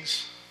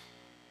kings?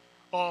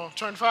 Or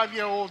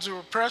 25-year-olds who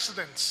are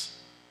presidents,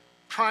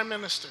 prime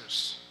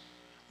ministers?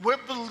 We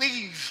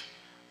believe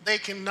they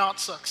cannot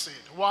succeed.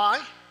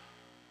 Why?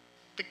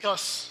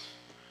 Because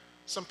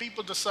some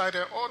people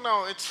decided, oh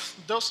no, it's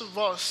those of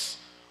us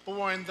who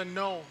are in the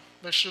know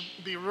that should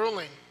be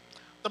ruling.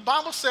 The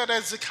Bible said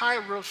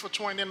Hezekiah ruled for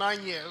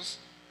 29 years,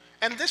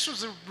 and this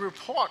was a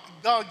report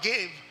God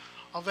gave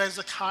of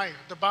Hezekiah.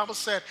 The Bible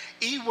said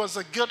he was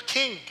a good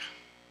king.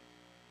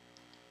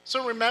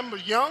 So remember,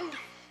 young,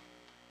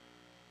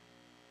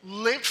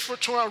 ruled for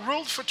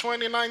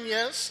 29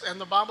 years,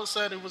 and the Bible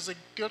said he was a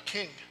good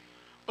king.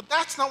 But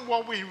that's not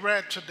what we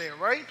read today,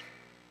 right?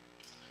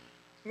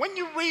 When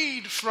you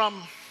read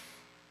from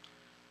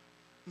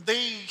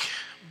the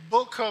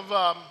book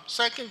of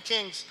 2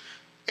 Kings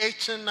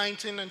 18,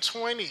 19, and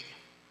 20,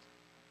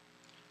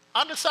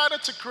 I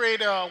decided to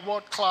create a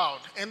word cloud,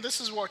 and this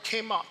is what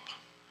came up.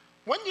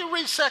 When you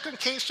read 2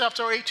 Kings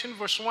chapter 18,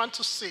 verse 1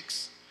 to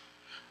 6,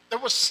 there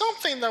was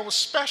something that was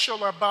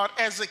special about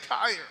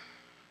Hezekiah.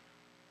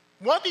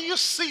 What do you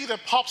see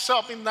that pops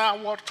up in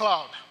that word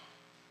cloud?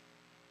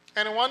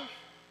 Anyone?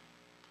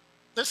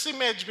 This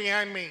image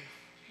behind me.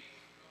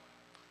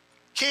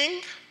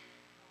 King,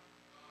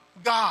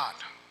 God.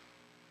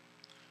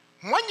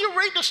 When you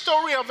read the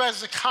story of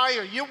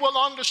Hezekiah, you will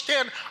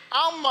understand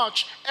how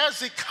much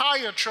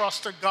Hezekiah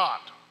trusted God.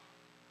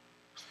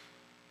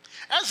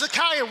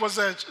 Hezekiah was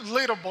a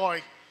little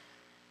boy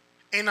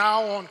in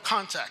our own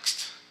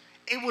context.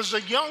 He was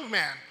a young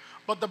man,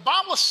 but the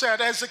Bible said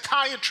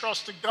Hezekiah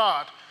trusted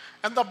God.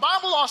 And the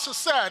Bible also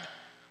said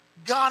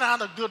God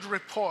had a good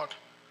report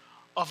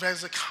of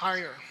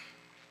Hezekiah.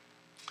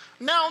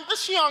 Now,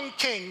 this young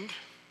king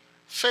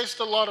faced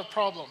a lot of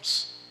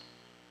problems.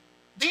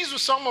 These were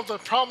some of the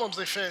problems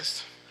they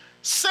faced.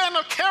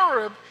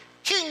 Sennacherib,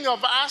 king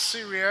of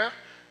Assyria,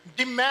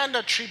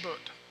 demanded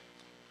tribute.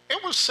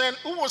 Who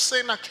was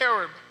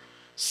Sennacherib?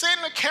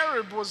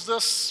 Sennacherib was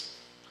this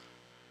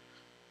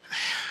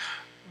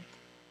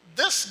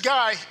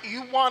guy. He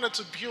wanted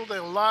to build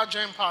a large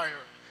empire,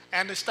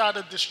 and they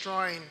started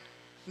destroying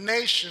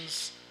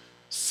nations,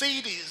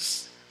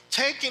 cities,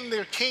 taking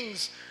their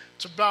kings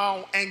to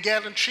bow and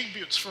getting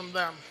tributes from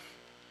them.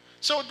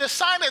 So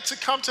decided to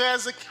come to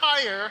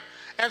Hezekiah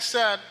and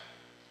said,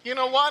 you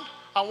know what?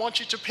 I want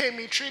you to pay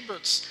me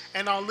tributes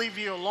and I'll leave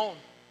you alone.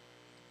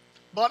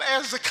 But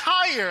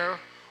Hezekiah,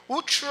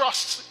 who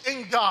trusts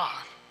in God.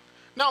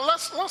 Now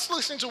let's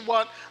listen to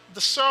what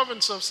the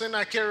servants of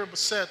Sennacherib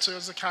said to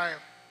Hezekiah.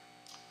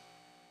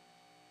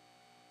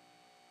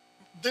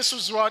 This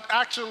was what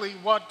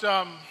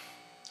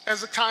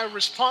Hezekiah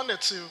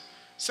responded to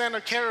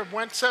Sennacherib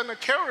when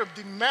Sennacherib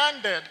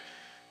demanded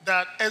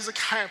that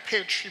Hezekiah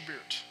pay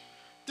tribute.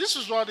 This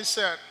is what he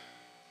said.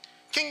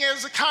 King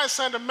Hezekiah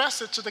sent a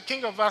message to the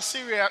king of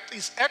Assyria at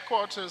his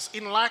headquarters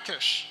in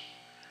Lachish.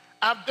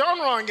 I've done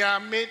wrong, I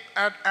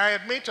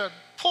admit it.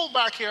 Pull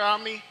back your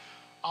army.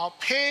 I'll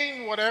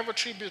pay whatever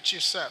tribute you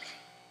said.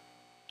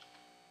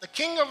 The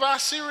king of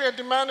Assyria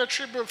demanded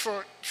tribute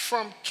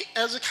from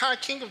Hezekiah,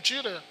 king of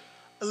Judah,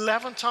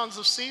 11 tons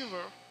of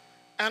silver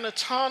and a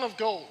ton of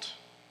gold.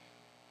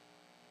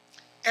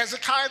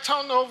 Hezekiah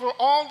turned over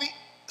all the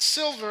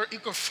silver he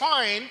could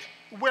find,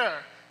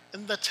 where?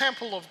 In the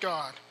temple of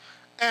God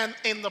and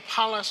in the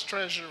palace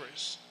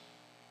treasuries.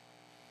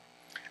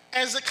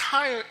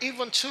 Hezekiah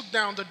even took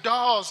down the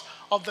doors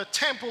of the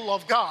temple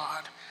of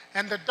God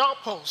and the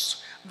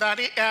doorposts that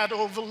he had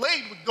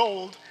overlaid with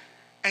gold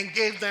and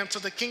gave them to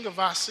the king of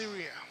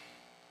Assyria.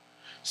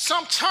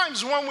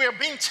 Sometimes when we are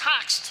being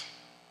taxed,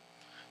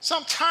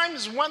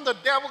 sometimes when the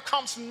devil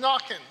comes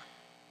knocking,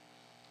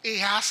 he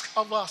asks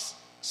of us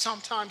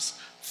sometimes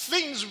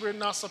things we're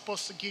not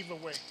supposed to give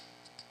away.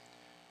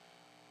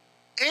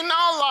 In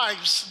our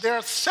lives, there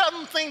are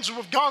certain things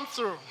we've gone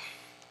through.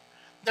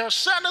 There are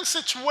certain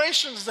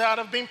situations that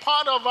have been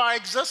part of our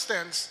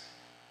existence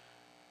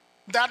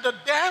that the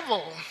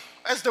devil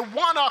is the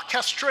one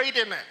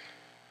orchestrating it,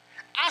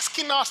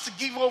 asking us to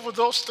give over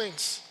those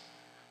things.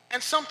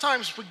 And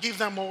sometimes we give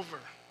them over.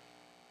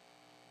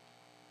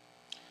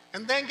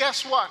 And then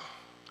guess what?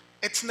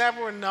 It's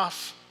never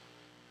enough.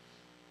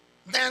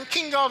 Then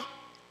King of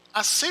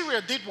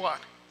Assyria did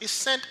what? He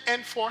sent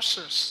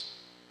enforcers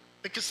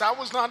because that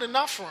was not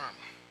enough for him.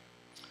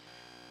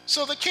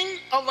 So the king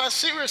of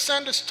Assyria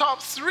sent his top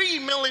 3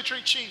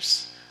 military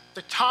chiefs,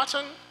 the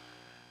Tartan,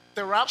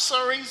 the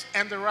Rapsaris,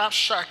 and the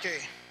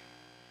Rapshakeh,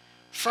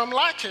 from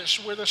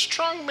Lachish with a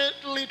strong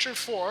military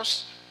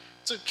force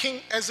to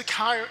King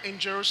Hezekiah in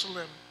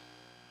Jerusalem.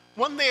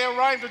 When they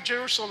arrived at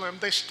Jerusalem,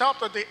 they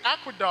stopped at the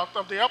aqueduct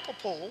of the Upper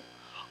Pool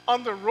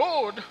on the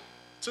road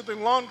to the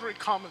laundry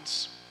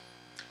commons.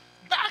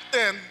 Back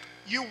then,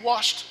 you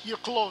washed your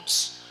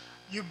clothes,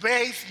 you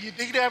bathed, you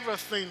did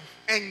everything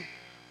in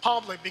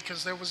public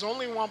because there was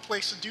only one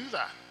place to do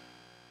that.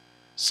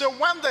 So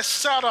when they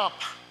set up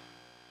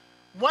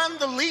When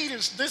the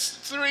leaders, these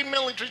three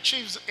military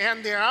chiefs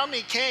and their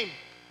army came,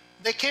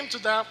 they came to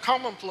that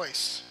common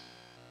place.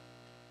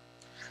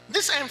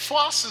 These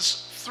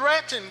enforcers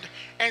threatened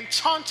and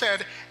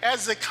taunted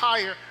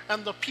Hezekiah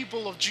and the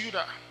people of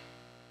Judah.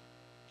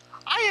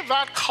 I have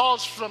had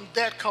calls from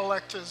debt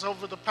collectors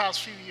over the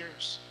past few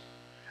years.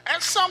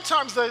 And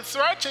sometimes they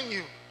threaten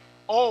you.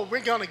 Oh,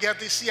 we're going to get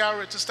the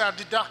CRA to start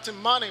deducting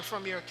money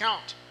from your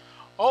account.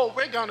 Oh,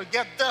 we're going to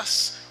get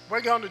this.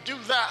 We're going to do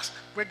that.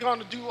 We're going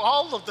to do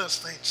all of those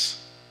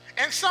things.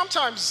 And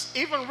sometimes,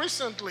 even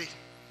recently,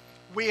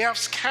 we have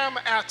scam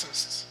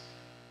artists,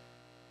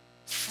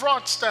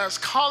 fraudsters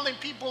calling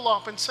people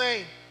up and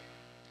saying,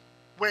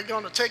 we're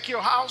going to take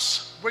your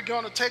house. We're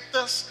going to take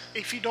this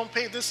if you don't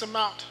pay this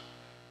amount.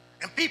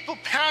 And people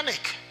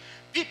panic.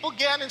 People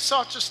get in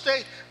such a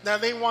state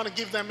that they want to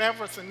give them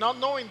everything, not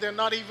knowing they're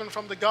not even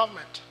from the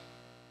government.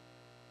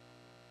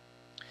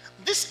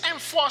 This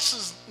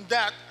enforces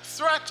that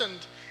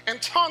threatened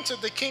and taunted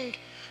the king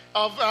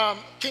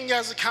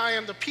Hezekiah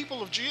and the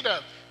people of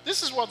Judah.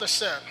 This is what they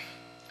said.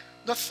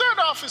 The third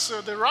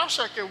officer, the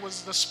Rashakeh,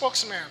 was the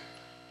spokesman.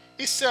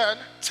 He said,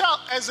 tell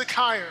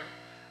Hezekiah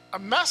a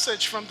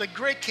message from the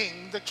great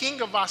king, the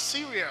king of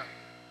Assyria.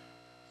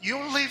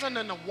 You're living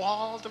in a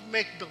world of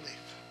make-believe,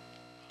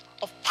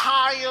 of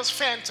pious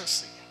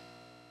fantasy.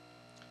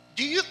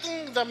 Do you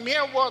think that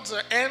mere words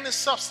are any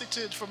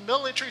substitute for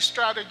military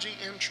strategy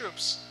and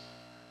troops?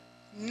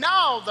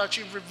 Now that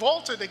you've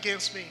revolted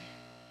against me,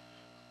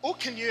 who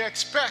can you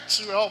expect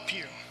to help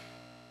you?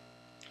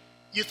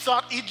 You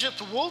thought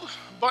Egypt would,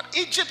 but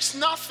Egypt's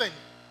nothing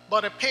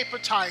but a paper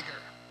tiger.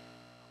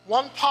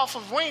 One puff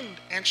of wind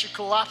and she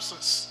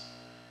collapses.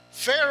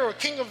 Pharaoh,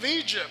 king of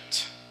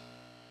Egypt,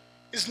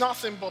 is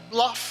nothing but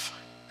bluff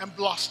and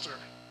bluster.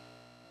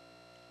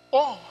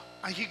 Or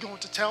are you going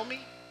to tell me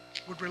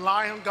we'd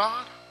rely on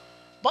God?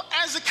 But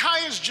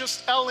Hezekiah has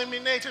just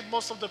eliminated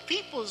most of the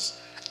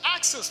people's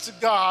access to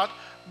God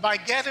by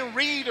getting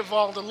rid of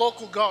all the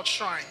local God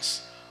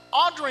shrines,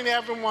 ordering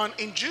everyone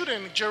in Judah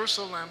and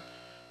Jerusalem,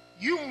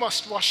 you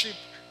must worship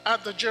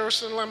at the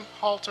Jerusalem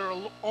altar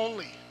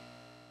only.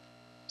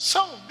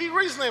 So be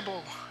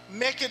reasonable,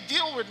 make a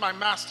deal with my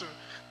master,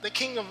 the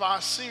king of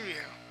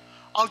Assyria.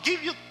 I'll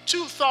give you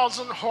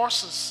 2,000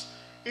 horses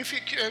if you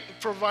can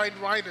provide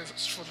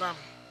riders for them.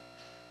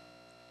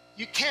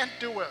 You can't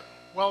do it.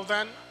 Well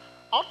then,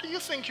 how do you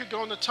think you're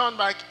going to turn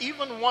back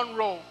even one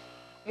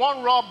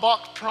raw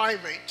buck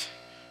private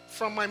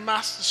from my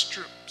master's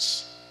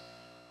troops?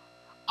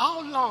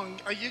 How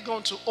long are you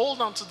going to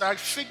hold on to that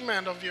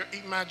figment of your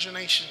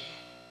imagination?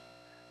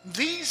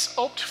 These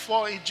hoped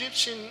for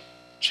Egyptian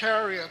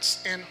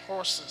chariots and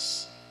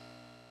horses.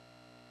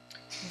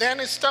 Then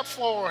he stepped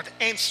forward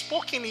and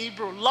spoke in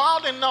Hebrew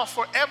loud enough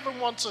for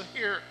everyone to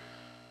hear.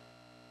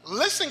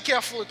 Listen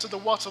carefully to the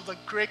words of the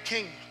great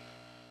king,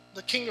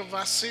 the king of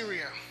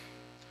Assyria.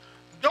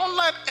 Don't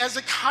let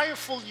Hezekiah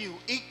fool you.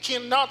 He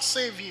cannot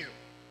save you.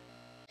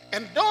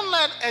 And don't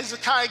let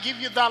Hezekiah give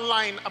you that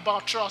line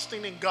about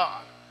trusting in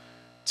God,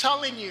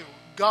 telling you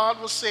God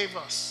will save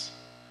us.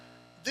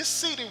 This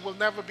city will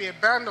never be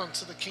abandoned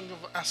to the king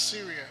of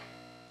Assyria.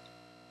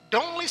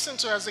 Don't listen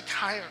to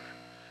Hezekiah.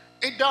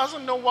 He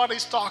doesn't know what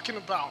he's talking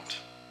about.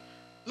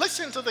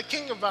 Listen to the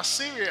king of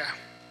Assyria.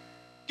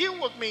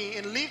 Deal with me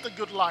and live the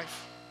good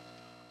life.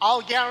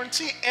 I'll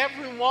guarantee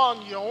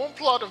everyone your own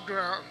plot of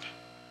ground,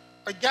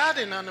 a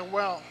garden and a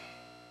well.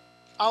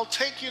 I'll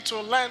take you to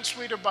a land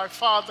sweeter by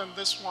far than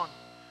this one,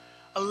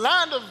 a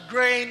land of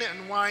grain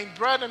and wine,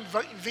 bread and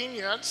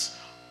vineyards,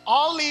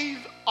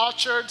 olive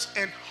orchards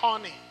and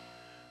honey.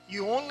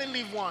 You only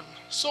live one,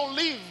 so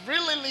live,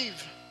 really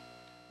live.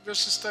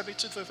 Verses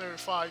 32 to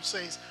 35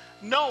 says,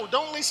 no,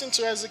 don't listen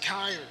to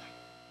Hezekiah.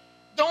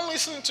 Don't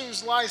listen to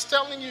his lies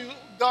telling you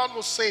God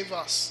will save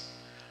us.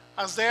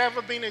 Has there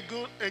ever been a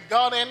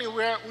God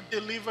anywhere who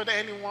delivered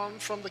anyone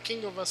from the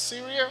king of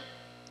Assyria?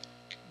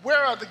 Where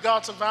are the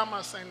gods of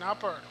Hamath and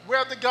Arpad? Where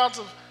are the gods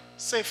of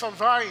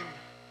Sepharvaim,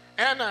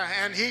 Anna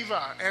and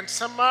Heva and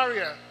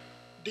Samaria?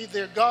 Did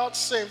their gods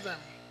save them?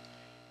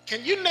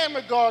 Can you name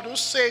a God who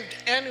saved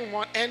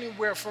anyone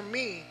anywhere from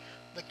me,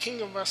 the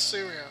king of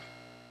Assyria?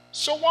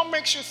 So what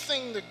makes you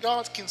think that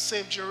God can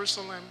save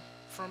Jerusalem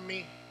from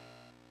me?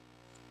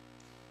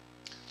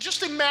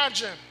 Just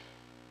imagine.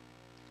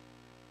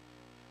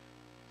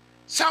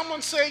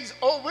 Someone says,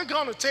 oh, we're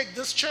going to take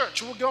this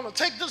church. We're going to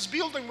take this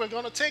building. We're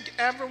going to take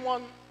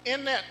everyone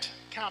in it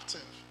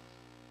captive.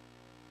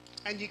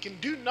 And you can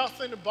do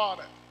nothing about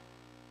it.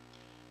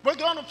 We're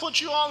going to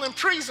put you all in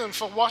prison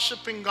for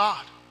worshiping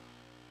God.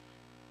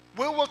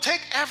 We will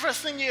take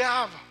everything you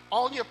have,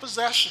 all your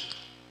possessions.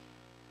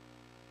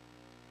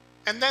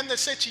 And then they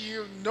say to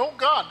you, no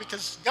God,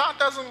 because God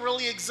doesn't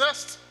really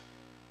exist.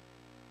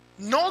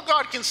 No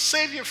God can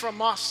save you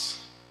from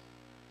us.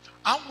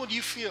 How would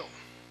you feel?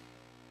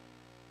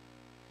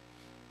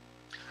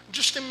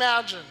 Just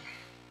imagine.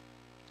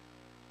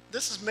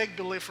 This is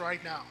make-believe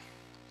right now.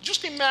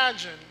 Just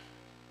imagine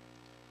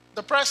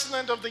the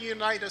President of the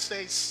United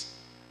States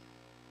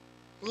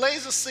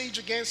lays a siege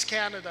against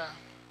Canada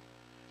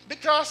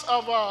because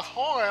of our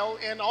oil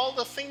and all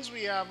the things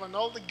we have and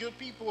all the good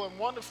people and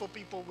wonderful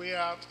people we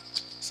have,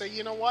 say,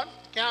 you know what,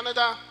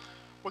 Canada,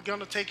 we're going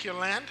to take your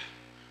land,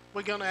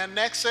 we're going to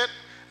annex it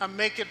and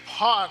make it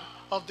part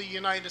of the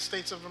United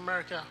States of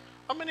America.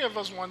 How many of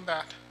us want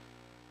that?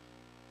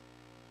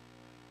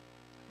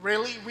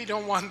 Really? We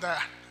don't want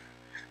that.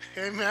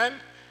 Amen?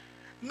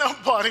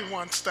 Nobody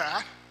wants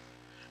that.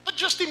 But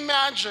just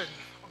imagine,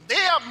 they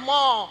have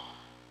more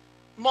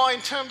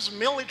in terms of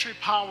military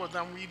power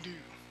than we do.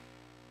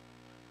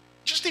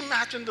 Just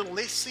imagine the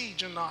lay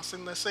siege on us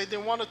and they say they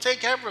want to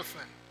take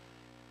everything.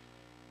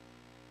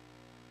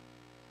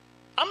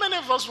 How many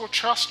of us will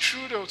trust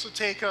Trudeau to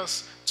take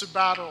us to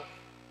battle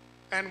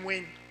and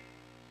win?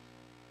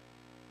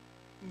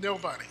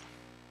 Nobody.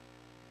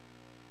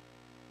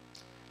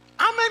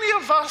 How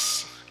many of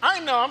us, I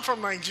know I'm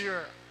from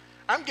Nigeria,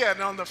 I'm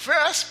getting on the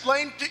first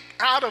plane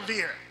out of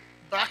here,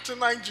 back to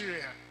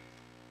Nigeria.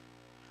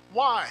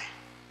 Why?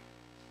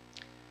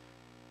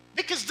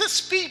 Because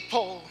these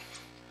people,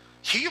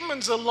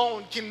 humans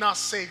alone, cannot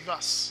save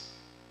us.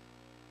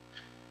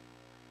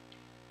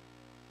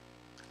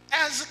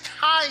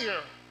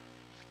 Hezekiah,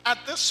 at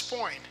this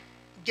point,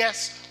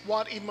 guess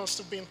what he must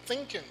have been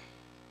thinking?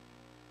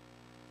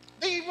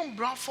 They even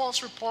brought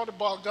false report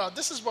about God.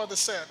 This is what they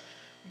said.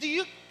 Do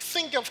you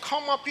think I've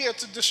come up here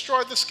to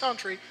destroy this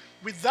country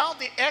without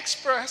the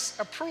express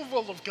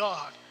approval of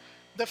God?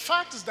 The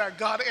fact is that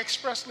God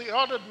expressly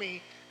ordered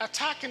me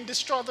attack and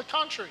destroy the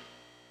country.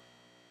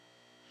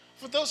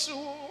 For those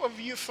of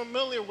you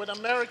familiar with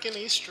American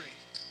history,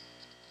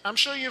 I'm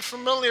sure you're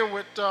familiar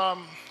with,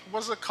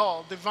 what's it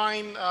called?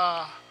 Divine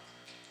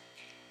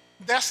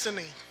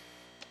destiny.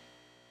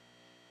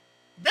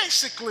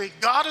 Basically,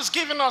 God has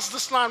given us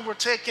this land, we're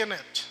taking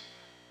it.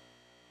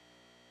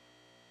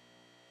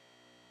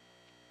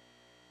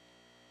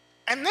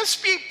 And these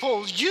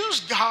people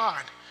used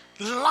God,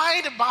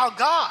 lied about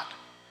God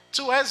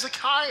to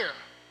Hezekiah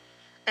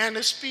and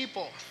his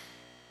people.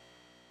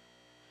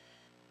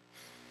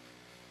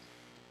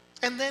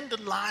 And then they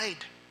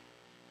lied.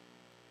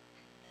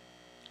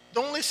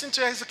 Don't listen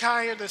to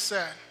Hezekiah, they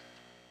said.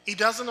 He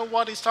doesn't know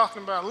what he's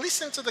talking about.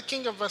 Listen to the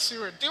king of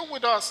Assyria. Deal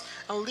with us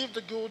and live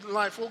the good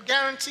life. We'll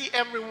guarantee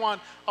everyone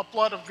a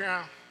plot of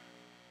ground.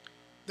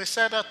 They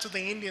said that to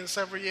the Indians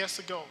several years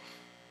ago.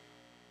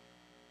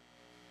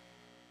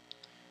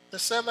 They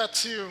said that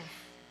to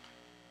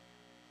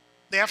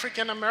the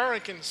African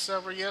Americans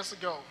several years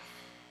ago.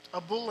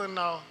 A bull in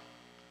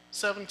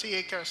 70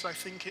 acres, I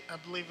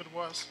believe it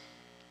was.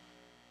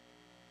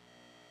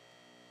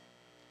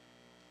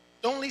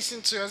 Don't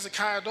listen to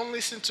Hezekiah. Don't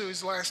listen to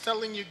his lies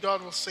telling you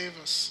God will save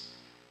us.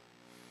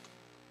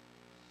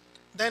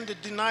 Then they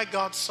deny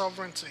God's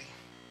sovereignty.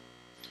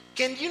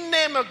 Can you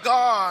name a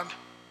God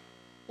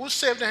who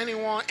saved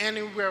anyone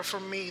anywhere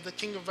from me, the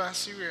king of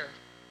Assyria?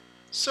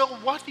 So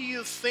what do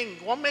you think?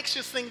 What makes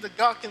you think that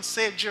God can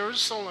save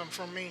Jerusalem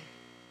from me?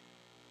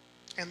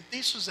 And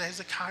this was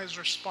Hezekiah's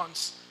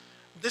response.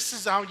 This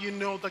is how you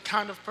know the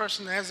kind of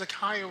person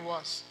Hezekiah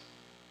was.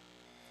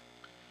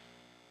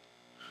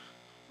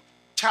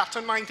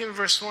 Chapter 19,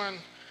 verse 1.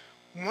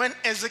 When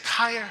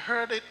Hezekiah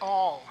heard it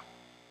all,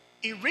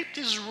 he ripped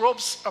his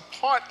robes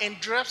apart and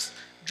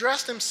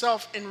dressed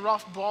himself in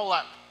rough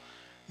burlap.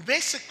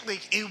 Basically,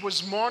 he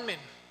was mourning.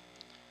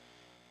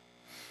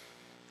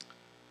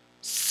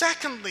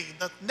 Secondly,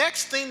 the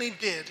next thing he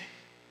did,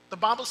 the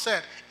Bible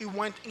said, he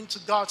went into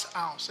God's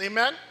house.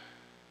 Amen?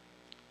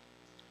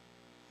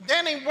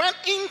 Then he went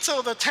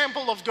into the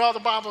temple of God, the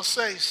Bible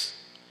says.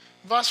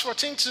 Verse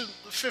 14 to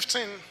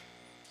 15.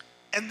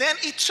 And then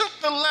he took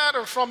the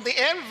letter from the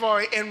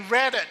envoy and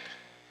read it.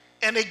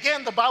 And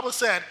again, the Bible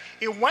said,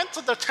 he went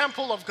to the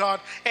temple of God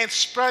and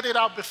spread it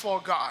out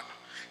before God.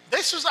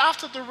 This was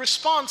after the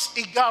response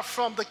he got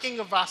from the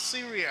king of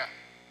Assyria.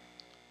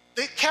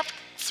 They kept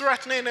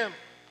threatening him.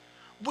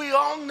 We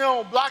all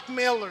know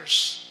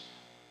blackmailers.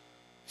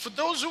 For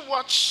those who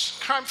watch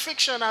crime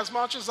fiction as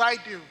much as I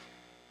do,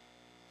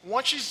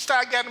 once you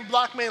start getting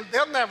blackmailed,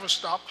 they'll never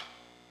stop.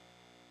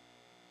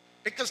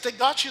 Because they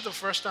got you the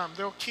first time,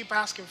 they'll keep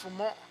asking for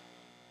more.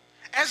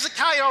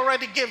 Hezekiah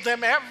already gave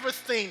them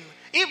everything,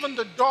 even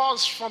the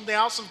doors from the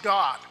house of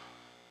God.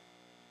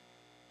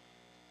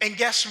 And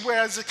guess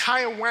where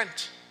Hezekiah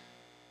went?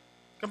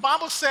 The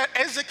Bible said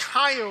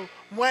Hezekiah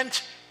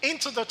went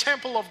into the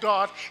temple of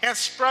God and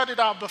spread it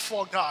out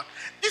before God.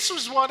 This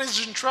was what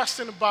is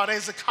interesting about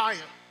Hezekiah.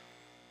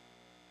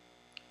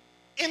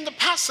 In the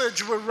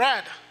passage we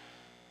read,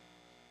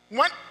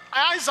 when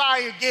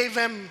Isaiah gave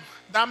him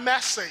that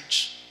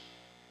message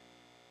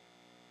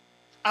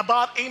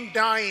about him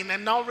dying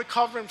and now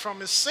recovering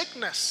from his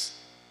sickness,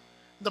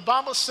 the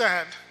Bible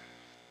said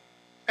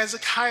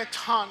Hezekiah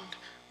turned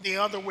the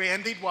other way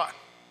and did what?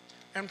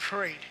 And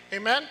prayed.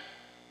 Amen?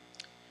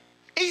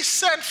 He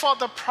sent for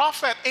the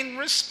prophet in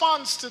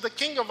response to the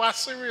king of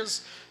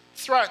Assyria's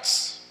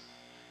threats.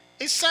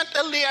 He sent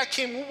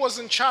Eliakim, who was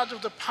in charge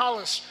of the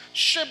palace,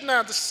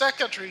 Shebna, the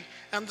secretary,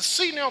 and the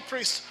senior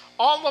priest,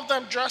 all of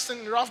them dressed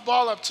in rough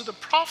burlap, to the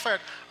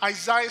prophet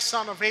Isaiah,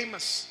 son of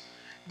Amos.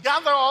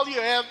 Gather all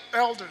your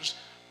elders,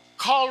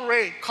 Call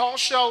Ray, call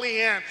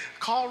Shelly Ann,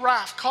 call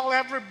Raph, call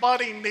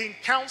everybody in the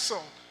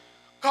council.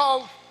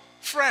 Call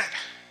Fred,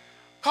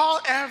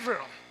 call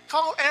Gabriel,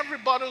 call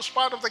everybody who's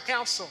part of the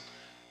council.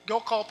 Go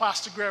call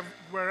Pastor Gabriel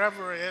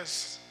wherever it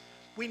is.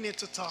 We need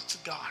to talk to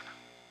God.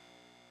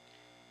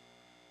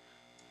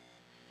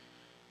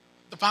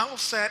 The Bible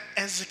said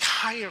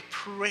Hezekiah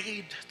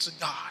prayed to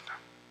God.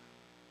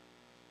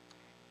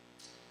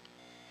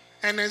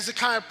 And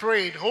Hezekiah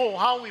prayed, oh,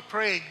 how we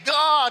prayed.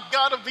 God,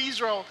 God of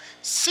Israel,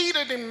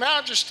 seated in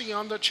majesty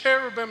on the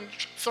cherubim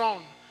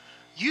throne.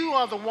 You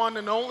are the one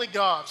and only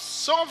God,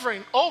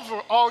 sovereign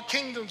over all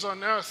kingdoms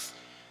on earth,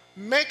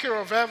 maker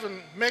of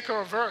heaven, maker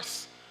of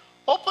earth.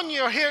 Open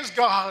your ears,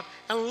 God,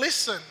 and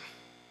listen.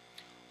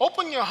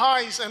 Open your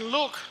eyes and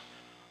look.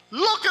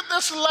 Look at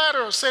this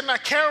letter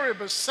Sennacherib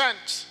has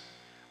sent,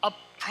 a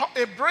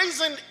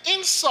brazen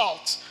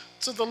insult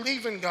to the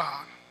living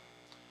God.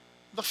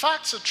 The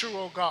facts are true,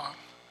 O God.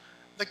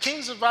 The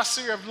kings of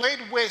Assyria have laid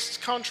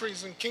waste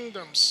countries and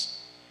kingdoms.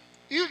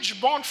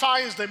 Huge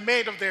bonfires they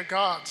made of their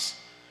gods.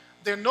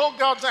 They're no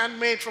gods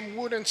handmade from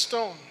wood and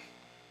stone.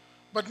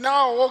 But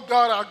now, O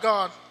God, our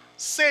God,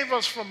 save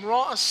us from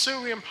raw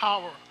Assyrian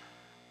power.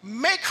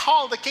 Make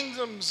all the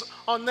kingdoms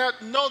on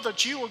earth know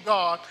that you are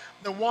God,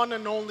 the one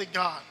and only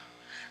God.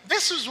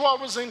 This is what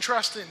was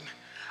interesting.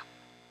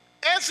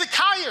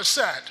 Hezekiah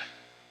said,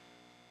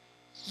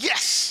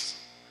 yes,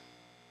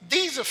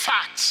 these are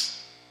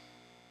facts.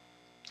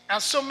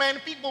 As so many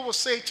people will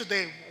say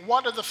today,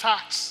 what are the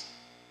facts?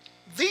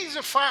 These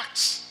are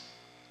facts.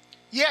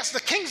 Yes,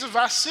 the kings of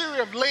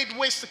Assyria have laid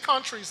waste the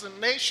countries and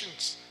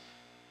nations.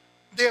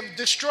 They have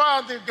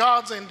destroyed their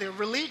gods and their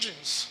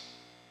religions.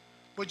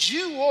 But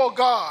you, O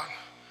God,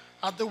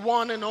 are the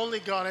one and only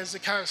God,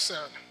 Hezekiah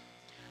said.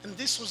 And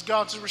this was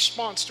God's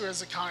response to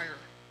Hezekiah.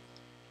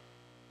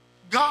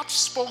 God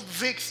spoke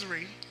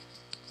victory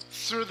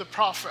through the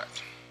prophet.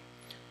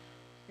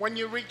 When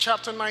you read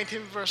chapter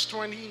 19, verse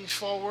 20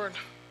 forward,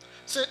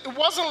 so it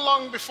wasn't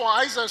long before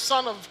Isaiah,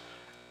 son of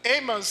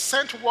Amos,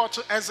 sent word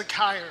to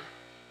Hezekiah.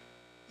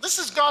 This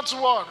is God's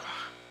word.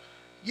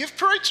 You've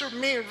prayed to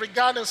me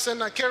regarding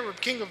Sennacherib,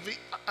 king of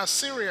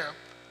Assyria.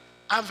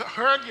 I've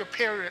heard your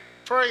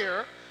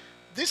prayer.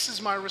 This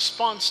is my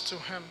response to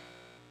him.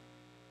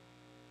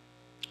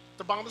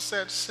 The Bible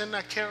said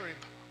Sennacherib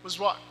was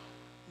what?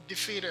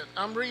 Defeated.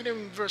 I'm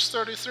reading verse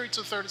 33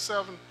 to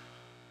 37.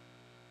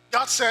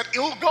 God said, it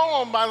will go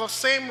on by the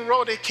same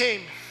road it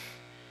came.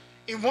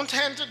 It won't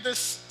enter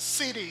this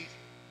city.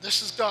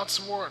 This is God's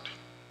word.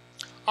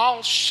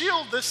 I'll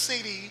shield this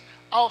city.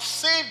 I'll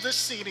save this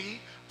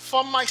city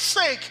for my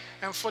sake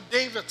and for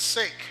David's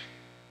sake.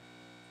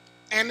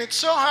 And it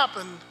so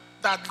happened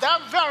that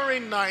very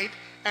night,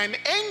 an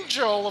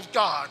angel of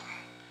God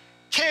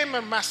came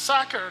and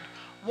massacred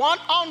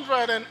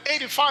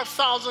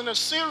 185,000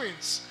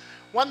 Assyrians.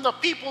 When the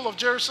people of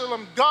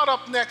Jerusalem got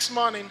up next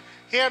morning,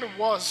 here it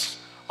was,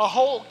 a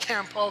whole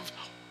camp of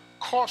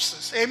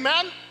corpses.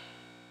 Amen?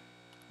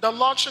 The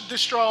Lord shall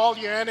destroy all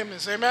your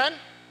enemies. Amen?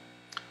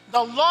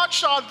 The Lord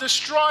shall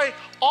destroy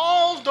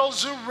all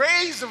those who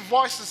raise their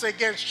voices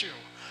against you.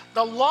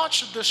 The Lord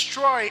shall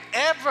destroy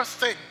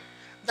everything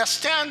that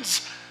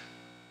stands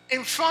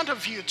in front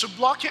of you to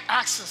block your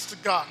access to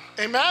God.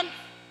 Amen?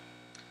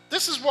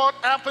 This is what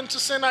happened to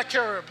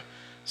Sennacherib.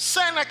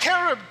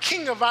 Sennacherib,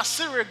 king of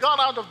Assyria, got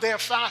out of their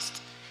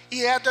fast.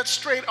 He headed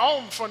straight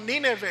home for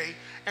Nineveh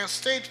and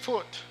stayed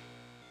put.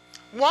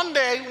 One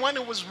day, when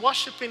he was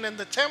worshiping in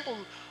the temple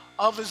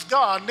of his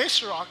god,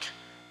 Nisroch,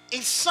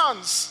 his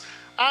sons,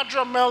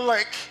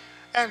 Adramelech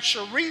and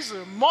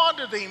Sharezer,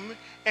 murdered him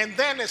and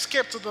then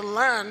escaped to the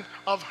land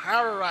of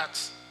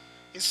Ararat.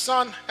 His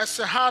son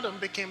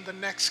Esarhaddon became the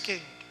next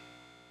king.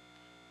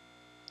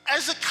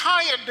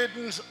 Hezekiah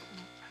didn't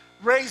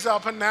raise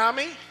up an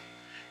army.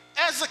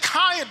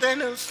 Hezekiah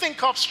didn't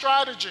think up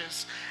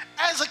strategies.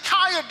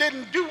 Hezekiah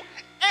didn't do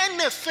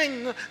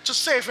anything to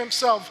save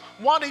himself.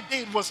 What he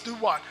did was do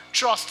what?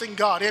 Trust in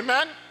God.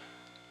 Amen?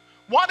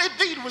 What he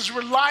did was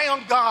rely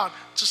on God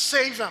to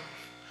save him.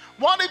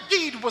 What he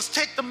did was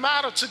take the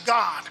matter to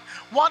God.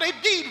 What he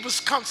did was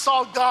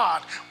consult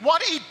God.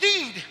 What he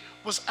did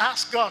was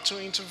ask God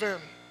to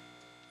intervene.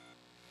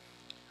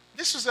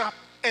 This was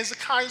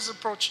Hezekiah's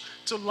approach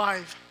to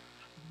life,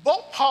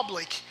 both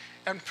public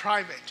and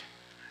private.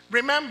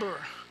 Remember,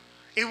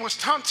 he was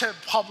taunted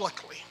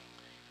publicly.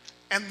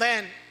 And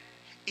then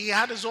he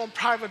had his own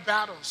private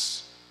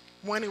battles.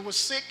 When he was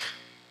sick,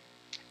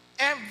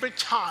 every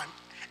time,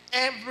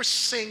 every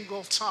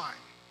single time,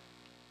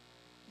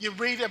 you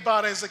read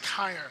about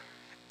Hezekiah,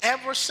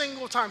 every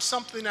single time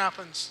something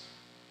happens,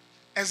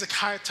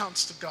 Hezekiah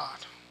turns to God.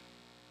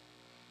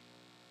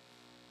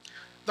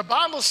 The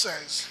Bible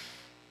says,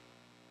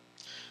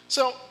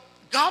 so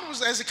God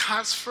was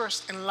Hezekiah's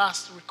first and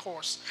last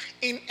recourse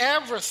in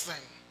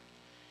everything.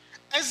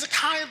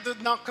 Hezekiah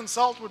did not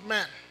consult with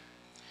men.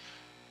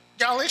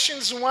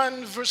 Galatians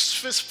 1 verse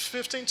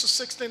 15 to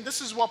 16,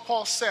 this is what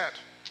Paul said.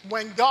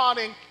 When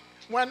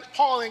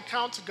Paul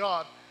encountered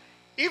God,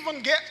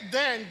 even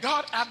then,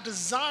 God had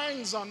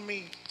designs on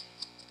me.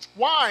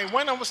 Why?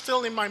 When I was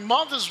still in my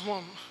mother's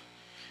womb,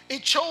 he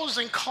chose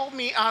and called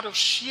me out of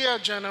sheer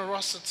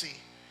generosity.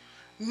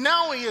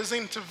 Now he has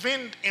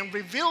intervened and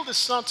revealed his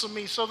son to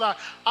me so that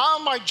I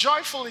might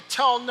joyfully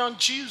tell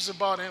non-Jews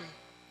about him.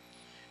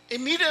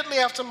 Immediately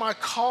after my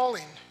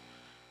calling,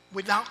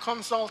 without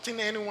consulting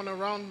anyone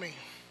around me.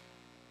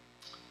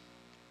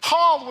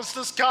 Paul was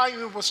this guy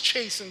who was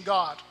chasing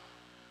God.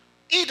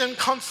 He didn't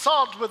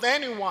consult with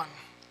anyone.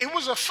 He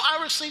was a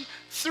Pharisee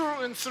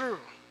through and through.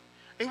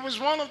 He was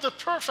one of the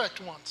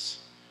perfect ones.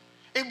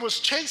 He was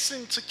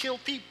chasing to kill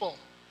people.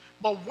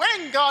 But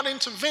when God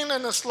intervened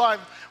in his life,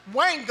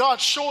 when God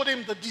showed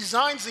him the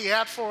designs he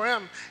had for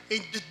him,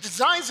 the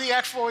designs he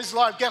had for his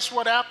life, guess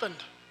what happened?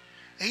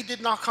 He did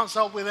not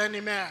consult with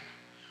any man.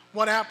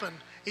 What happened?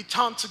 He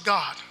turned to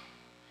God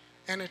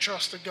and he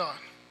trusted God.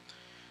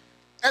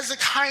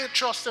 Hezekiah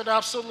trusted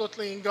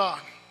absolutely in God.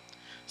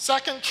 2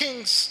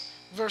 Kings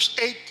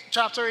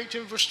chapter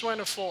 18, verse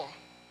 24.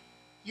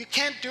 You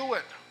can't do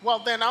it. Well,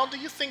 then how do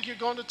you think you're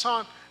going to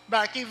turn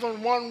back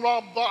even one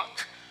raw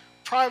buck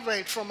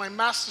private from my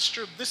master's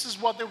troop? This is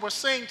what they were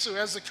saying to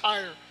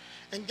Hezekiah.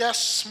 And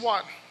guess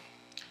what?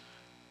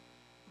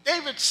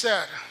 David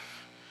said,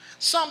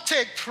 some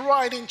take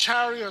pride in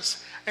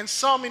chariots and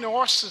some in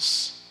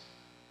horses,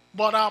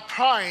 but our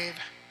pride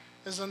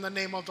is in the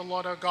name of the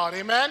Lord our God.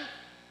 Amen?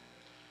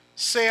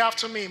 Say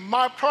after me,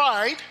 my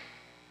pride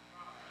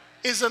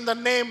is in the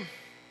name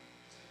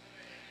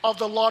of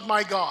the Lord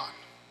my God.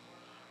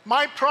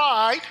 My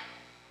pride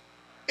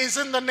is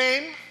in the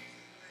name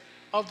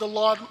of the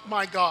Lord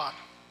my God.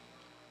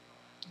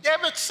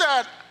 David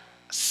said,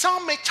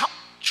 some may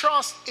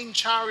trust in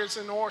chariots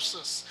and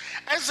horses.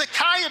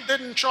 Hezekiah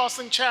didn't trust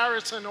in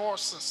chariots and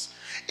horses.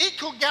 He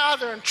could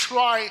gather and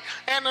try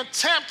and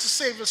attempt to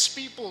save his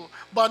people,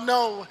 but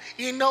no,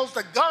 he knows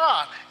that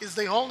God is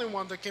the only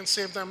one that can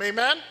save them.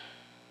 Amen?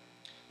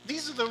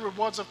 These are the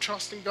rewards of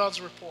trusting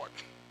God's report.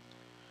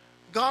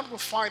 God will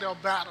fight our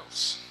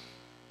battles.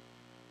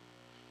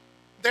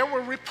 There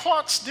were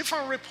reports,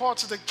 different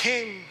reports that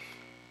came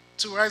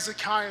to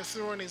Hezekiah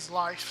through in his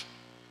life.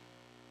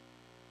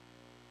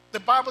 The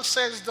Bible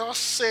says, thus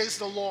says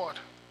the Lord.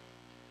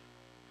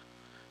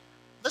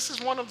 This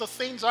is one of the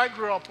things I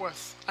grew up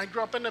with. I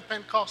grew up in a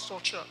Pentecostal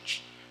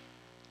church.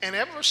 And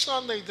every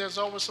Sunday there's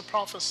always a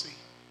prophecy.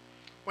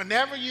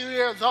 Whenever you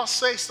hear, thus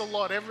says the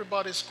Lord,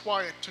 everybody's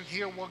quiet to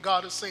hear what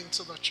God is saying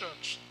to the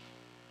church.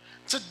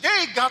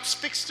 Today, God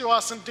speaks to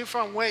us in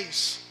different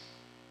ways.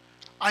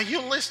 Are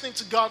you listening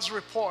to God's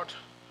report,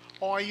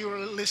 or are you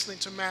listening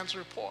to man's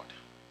report?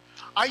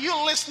 Are you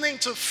listening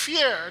to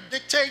fear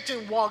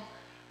dictating what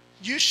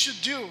you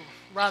should do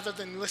rather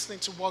than listening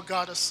to what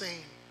God is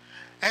saying?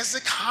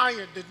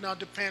 Hezekiah did not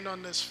depend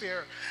on this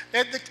fear.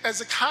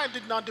 Hezekiah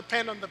did not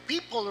depend on the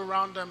people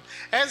around him.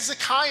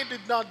 Hezekiah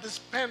did not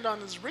depend on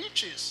his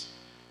riches.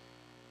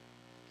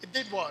 It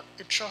did what?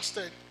 It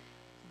trusted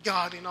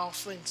God in all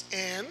things.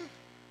 And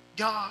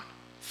God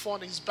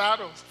fought his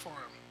battle for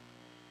him.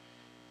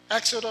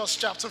 Exodus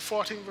chapter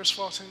 14, verse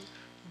 14.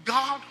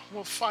 God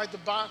will fight the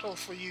battle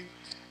for you.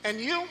 And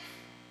you,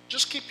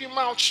 just keep your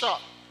mouth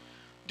shut.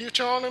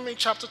 Deuteronomy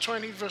chapter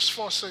 20, verse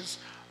 4 says,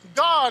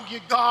 God,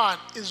 your God,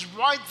 is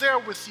right there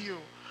with you,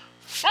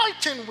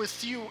 fighting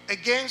with you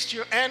against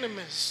your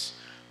enemies,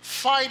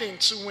 fighting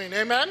to win.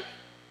 Amen?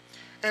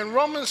 And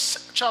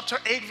Romans chapter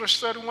 8,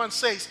 verse 31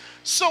 says,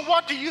 so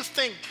what do you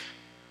think?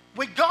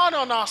 With God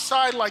on our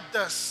side like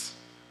this,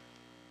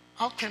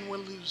 how can we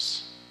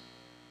lose?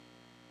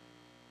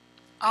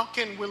 How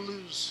can we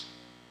lose?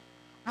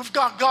 We've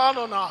got God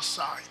on our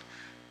side.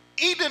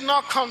 He did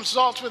not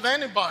consult with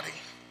anybody.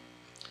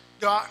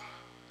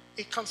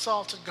 He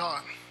consulted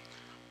God.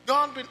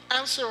 God will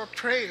answer our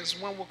prayers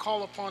when we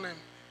call upon him.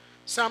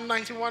 Psalm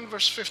 91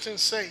 verse 15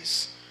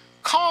 says,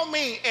 call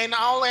me and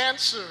I'll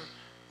answer.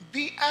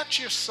 Be at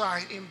your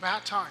side in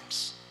bad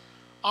times.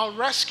 I'll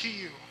rescue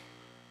you.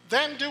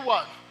 Then do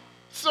what?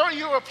 Throw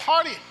you a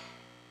party.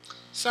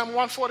 Psalm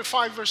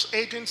 145 verse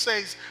 18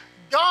 says,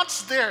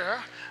 God's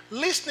there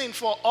listening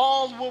for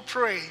all who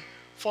pray.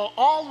 For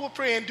all who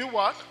pray and do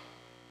what?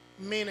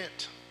 Mean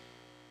it.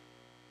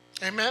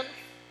 Amen?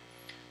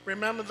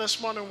 Remember this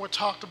morning we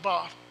talked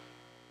about,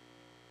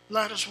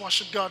 let us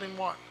worship God in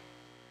what?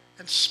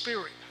 In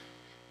spirit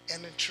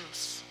and in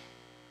truth.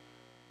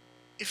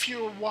 If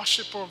you're a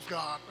worshiper of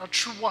God, a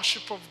true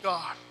worshiper of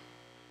God,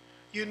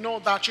 you know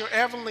that your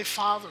heavenly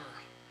Father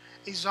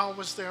is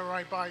always there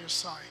right by your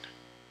side.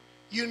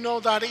 You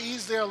know that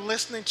he's there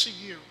listening to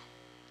you.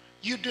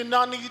 You do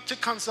not need to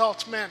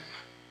consult men.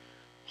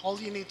 All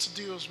you need to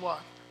do is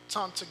what?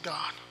 Turn to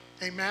God.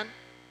 Amen?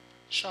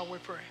 Shall we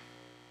pray?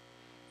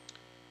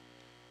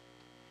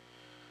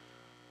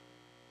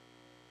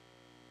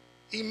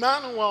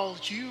 Emmanuel,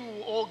 you,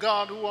 O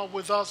God, who are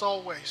with us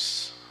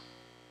always.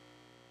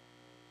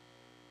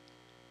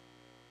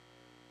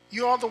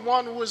 You are the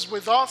one who is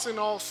with us in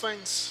all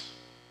things.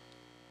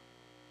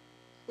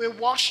 We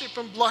worship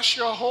and bless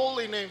your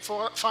holy name,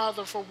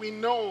 Father, for we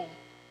know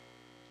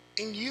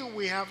in you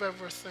we have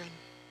everything.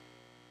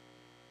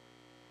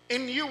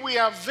 In you we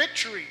have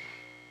victory.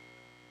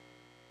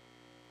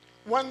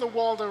 when the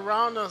world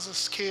around us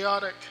is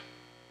chaotic,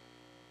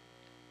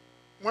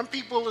 when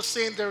people are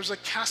saying there's a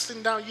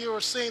casting down, you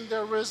are saying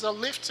there is a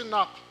lifting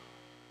up.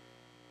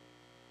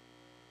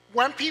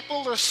 When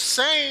people are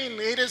saying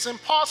it is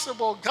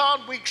impossible,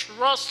 God, we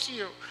trust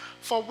you,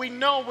 for we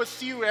know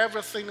with you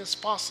everything is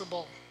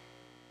possible.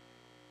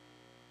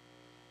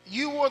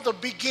 You were the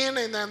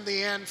beginning and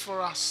the end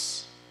for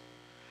us.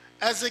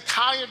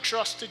 Hezekiah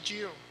trusted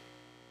you.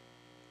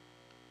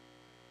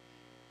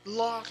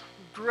 Lord,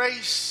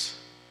 grace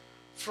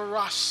for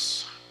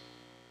us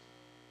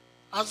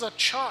as a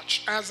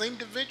church, as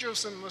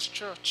individuals in this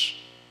church,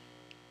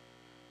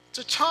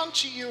 to turn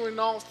to you in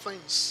all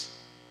things,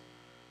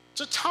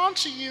 to turn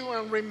to you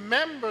and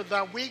remember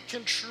that we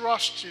can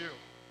trust you,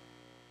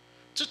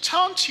 to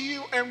turn to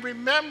you and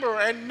remember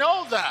and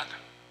know that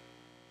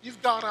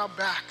you've got our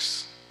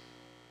backs.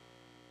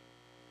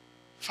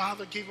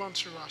 Father, give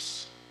unto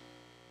us.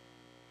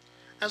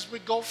 As we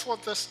go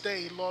forth this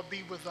day, Lord,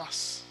 be with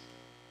us.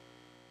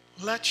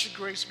 Let your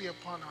grace be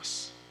upon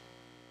us.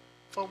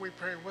 For we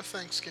pray with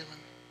thanksgiving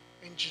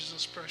in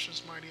Jesus'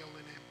 precious, mighty,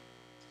 holy name.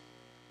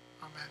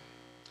 Amen.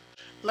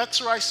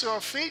 Let's rise to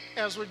our feet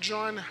as we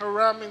join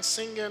Hiram in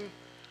singing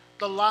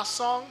the last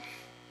song.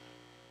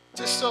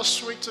 It is so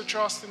sweet to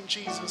trust in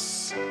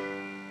Jesus.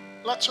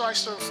 Let's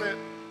rise to our feet.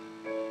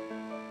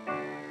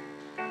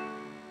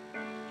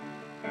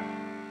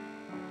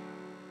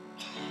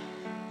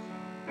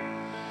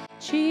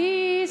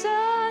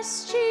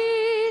 Jesus,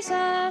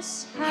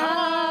 Jesus,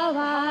 how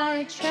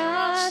I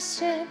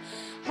trust him,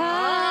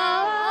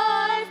 how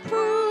I've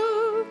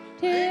proved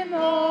him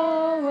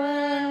over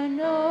and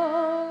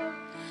over.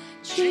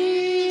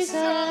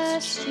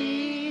 Jesus,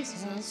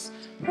 Jesus,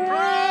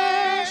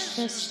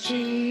 precious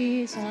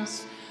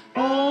Jesus,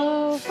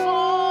 oh,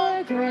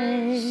 for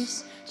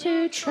grace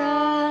to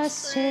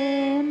trust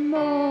him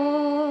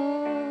more.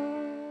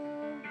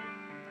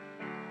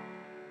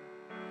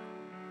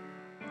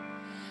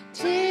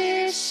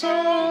 'Tis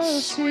so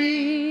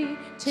sweet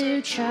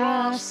to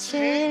trust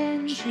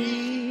in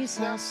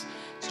Jesus,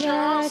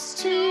 just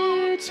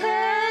to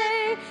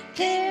take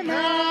him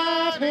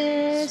at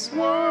his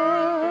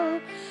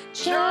word,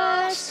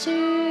 just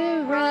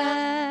to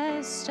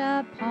rest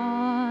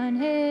upon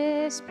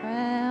his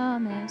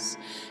promise,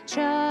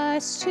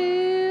 just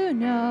to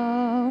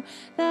know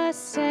thus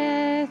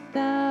saith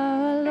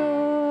the Lord.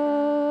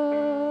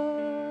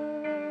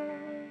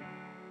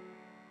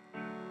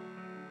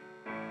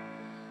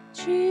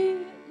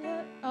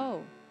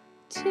 Oh,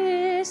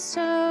 'tis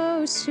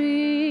so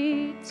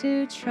sweet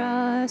to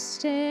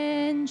trust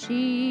in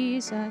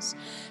Jesus,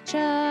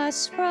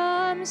 just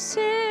from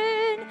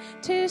sin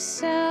to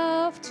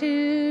self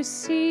to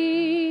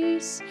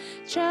cease,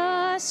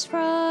 just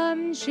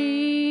from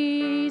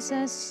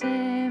Jesus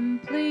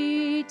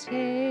simply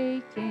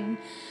taking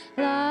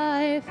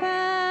life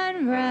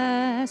and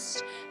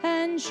rest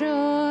and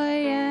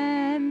joy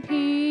and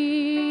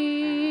peace.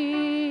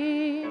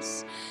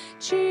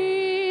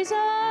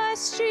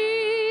 Jesus,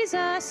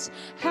 Jesus,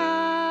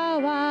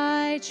 how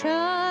I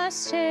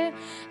trust him,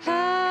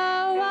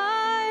 how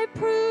I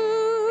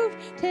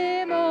proved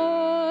him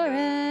o'er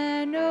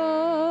and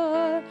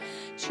o'er.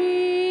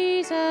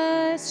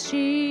 Jesus,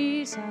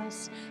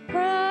 Jesus,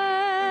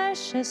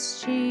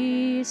 precious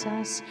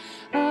Jesus,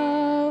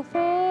 oh,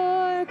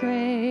 for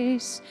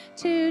grace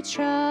to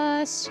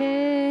trust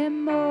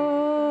him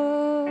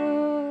more.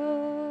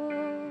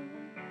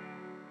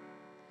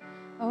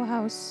 Oh,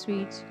 how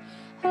sweet.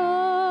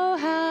 Oh,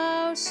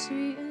 how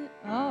sweet.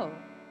 Oh,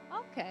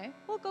 okay.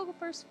 We'll go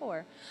verse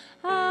 4.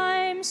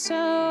 I'm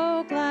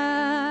so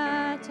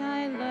glad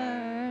I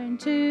learned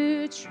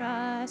to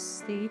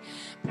trust thee,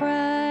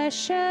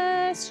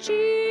 precious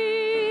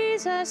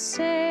Jesus,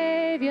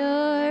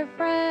 Savior,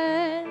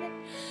 friend.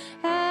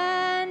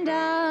 And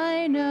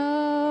I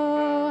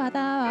know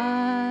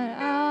thou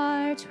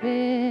art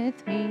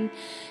with me,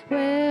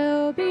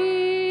 will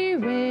be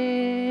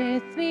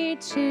with me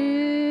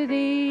to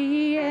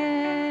the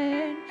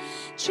end.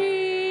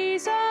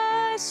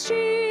 Jesus,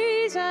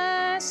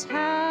 Jesus,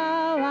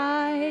 how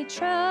I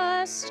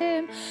trust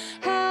him,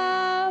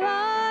 how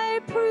I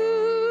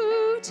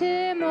proved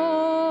him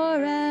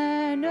o'er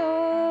and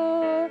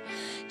o'er.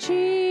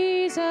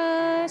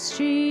 Jesus,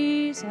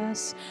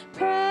 Jesus,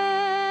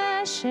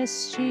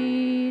 precious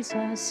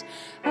Jesus,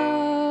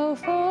 oh,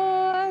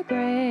 for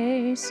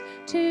grace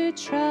to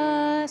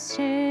trust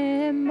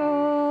him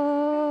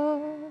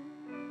more.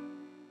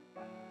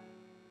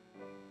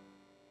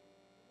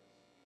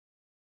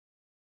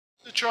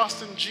 To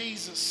trust in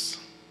Jesus.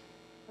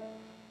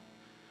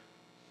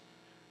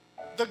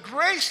 The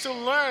grace to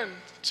learn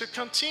to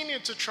continue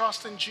to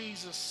trust in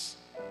Jesus.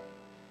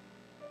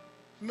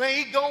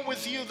 May he go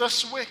with you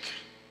this week.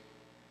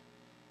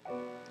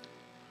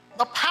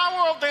 The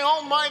power of the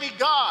Almighty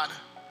God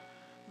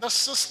that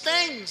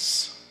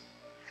sustains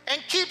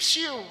and keeps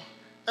you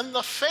in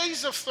the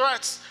face of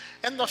threats,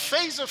 in the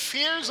face of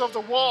fears of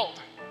the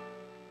world,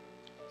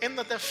 in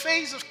the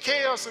face of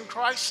chaos and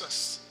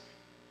crisis.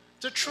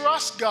 To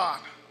trust God.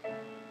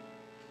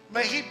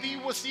 May he be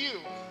with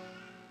you.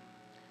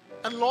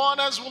 And Lord,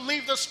 as we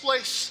leave this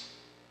place,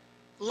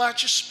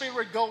 let your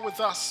Spirit go with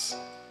us.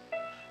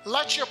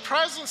 Let your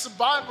presence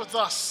abide with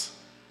us.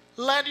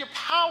 Let your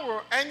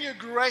power and your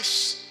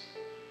grace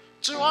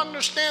to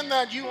understand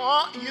that you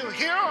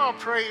hear our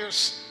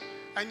prayers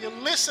and you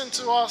listen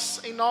to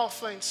us in all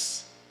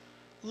things.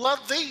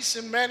 Let these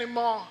and many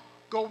more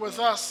go with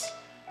us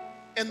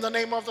in the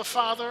name of the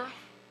Father,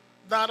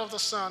 that of the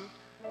Son,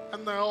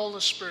 and the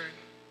Holy Spirit.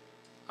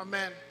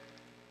 Amen.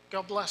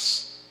 God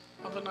bless.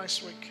 Have a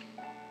nice week.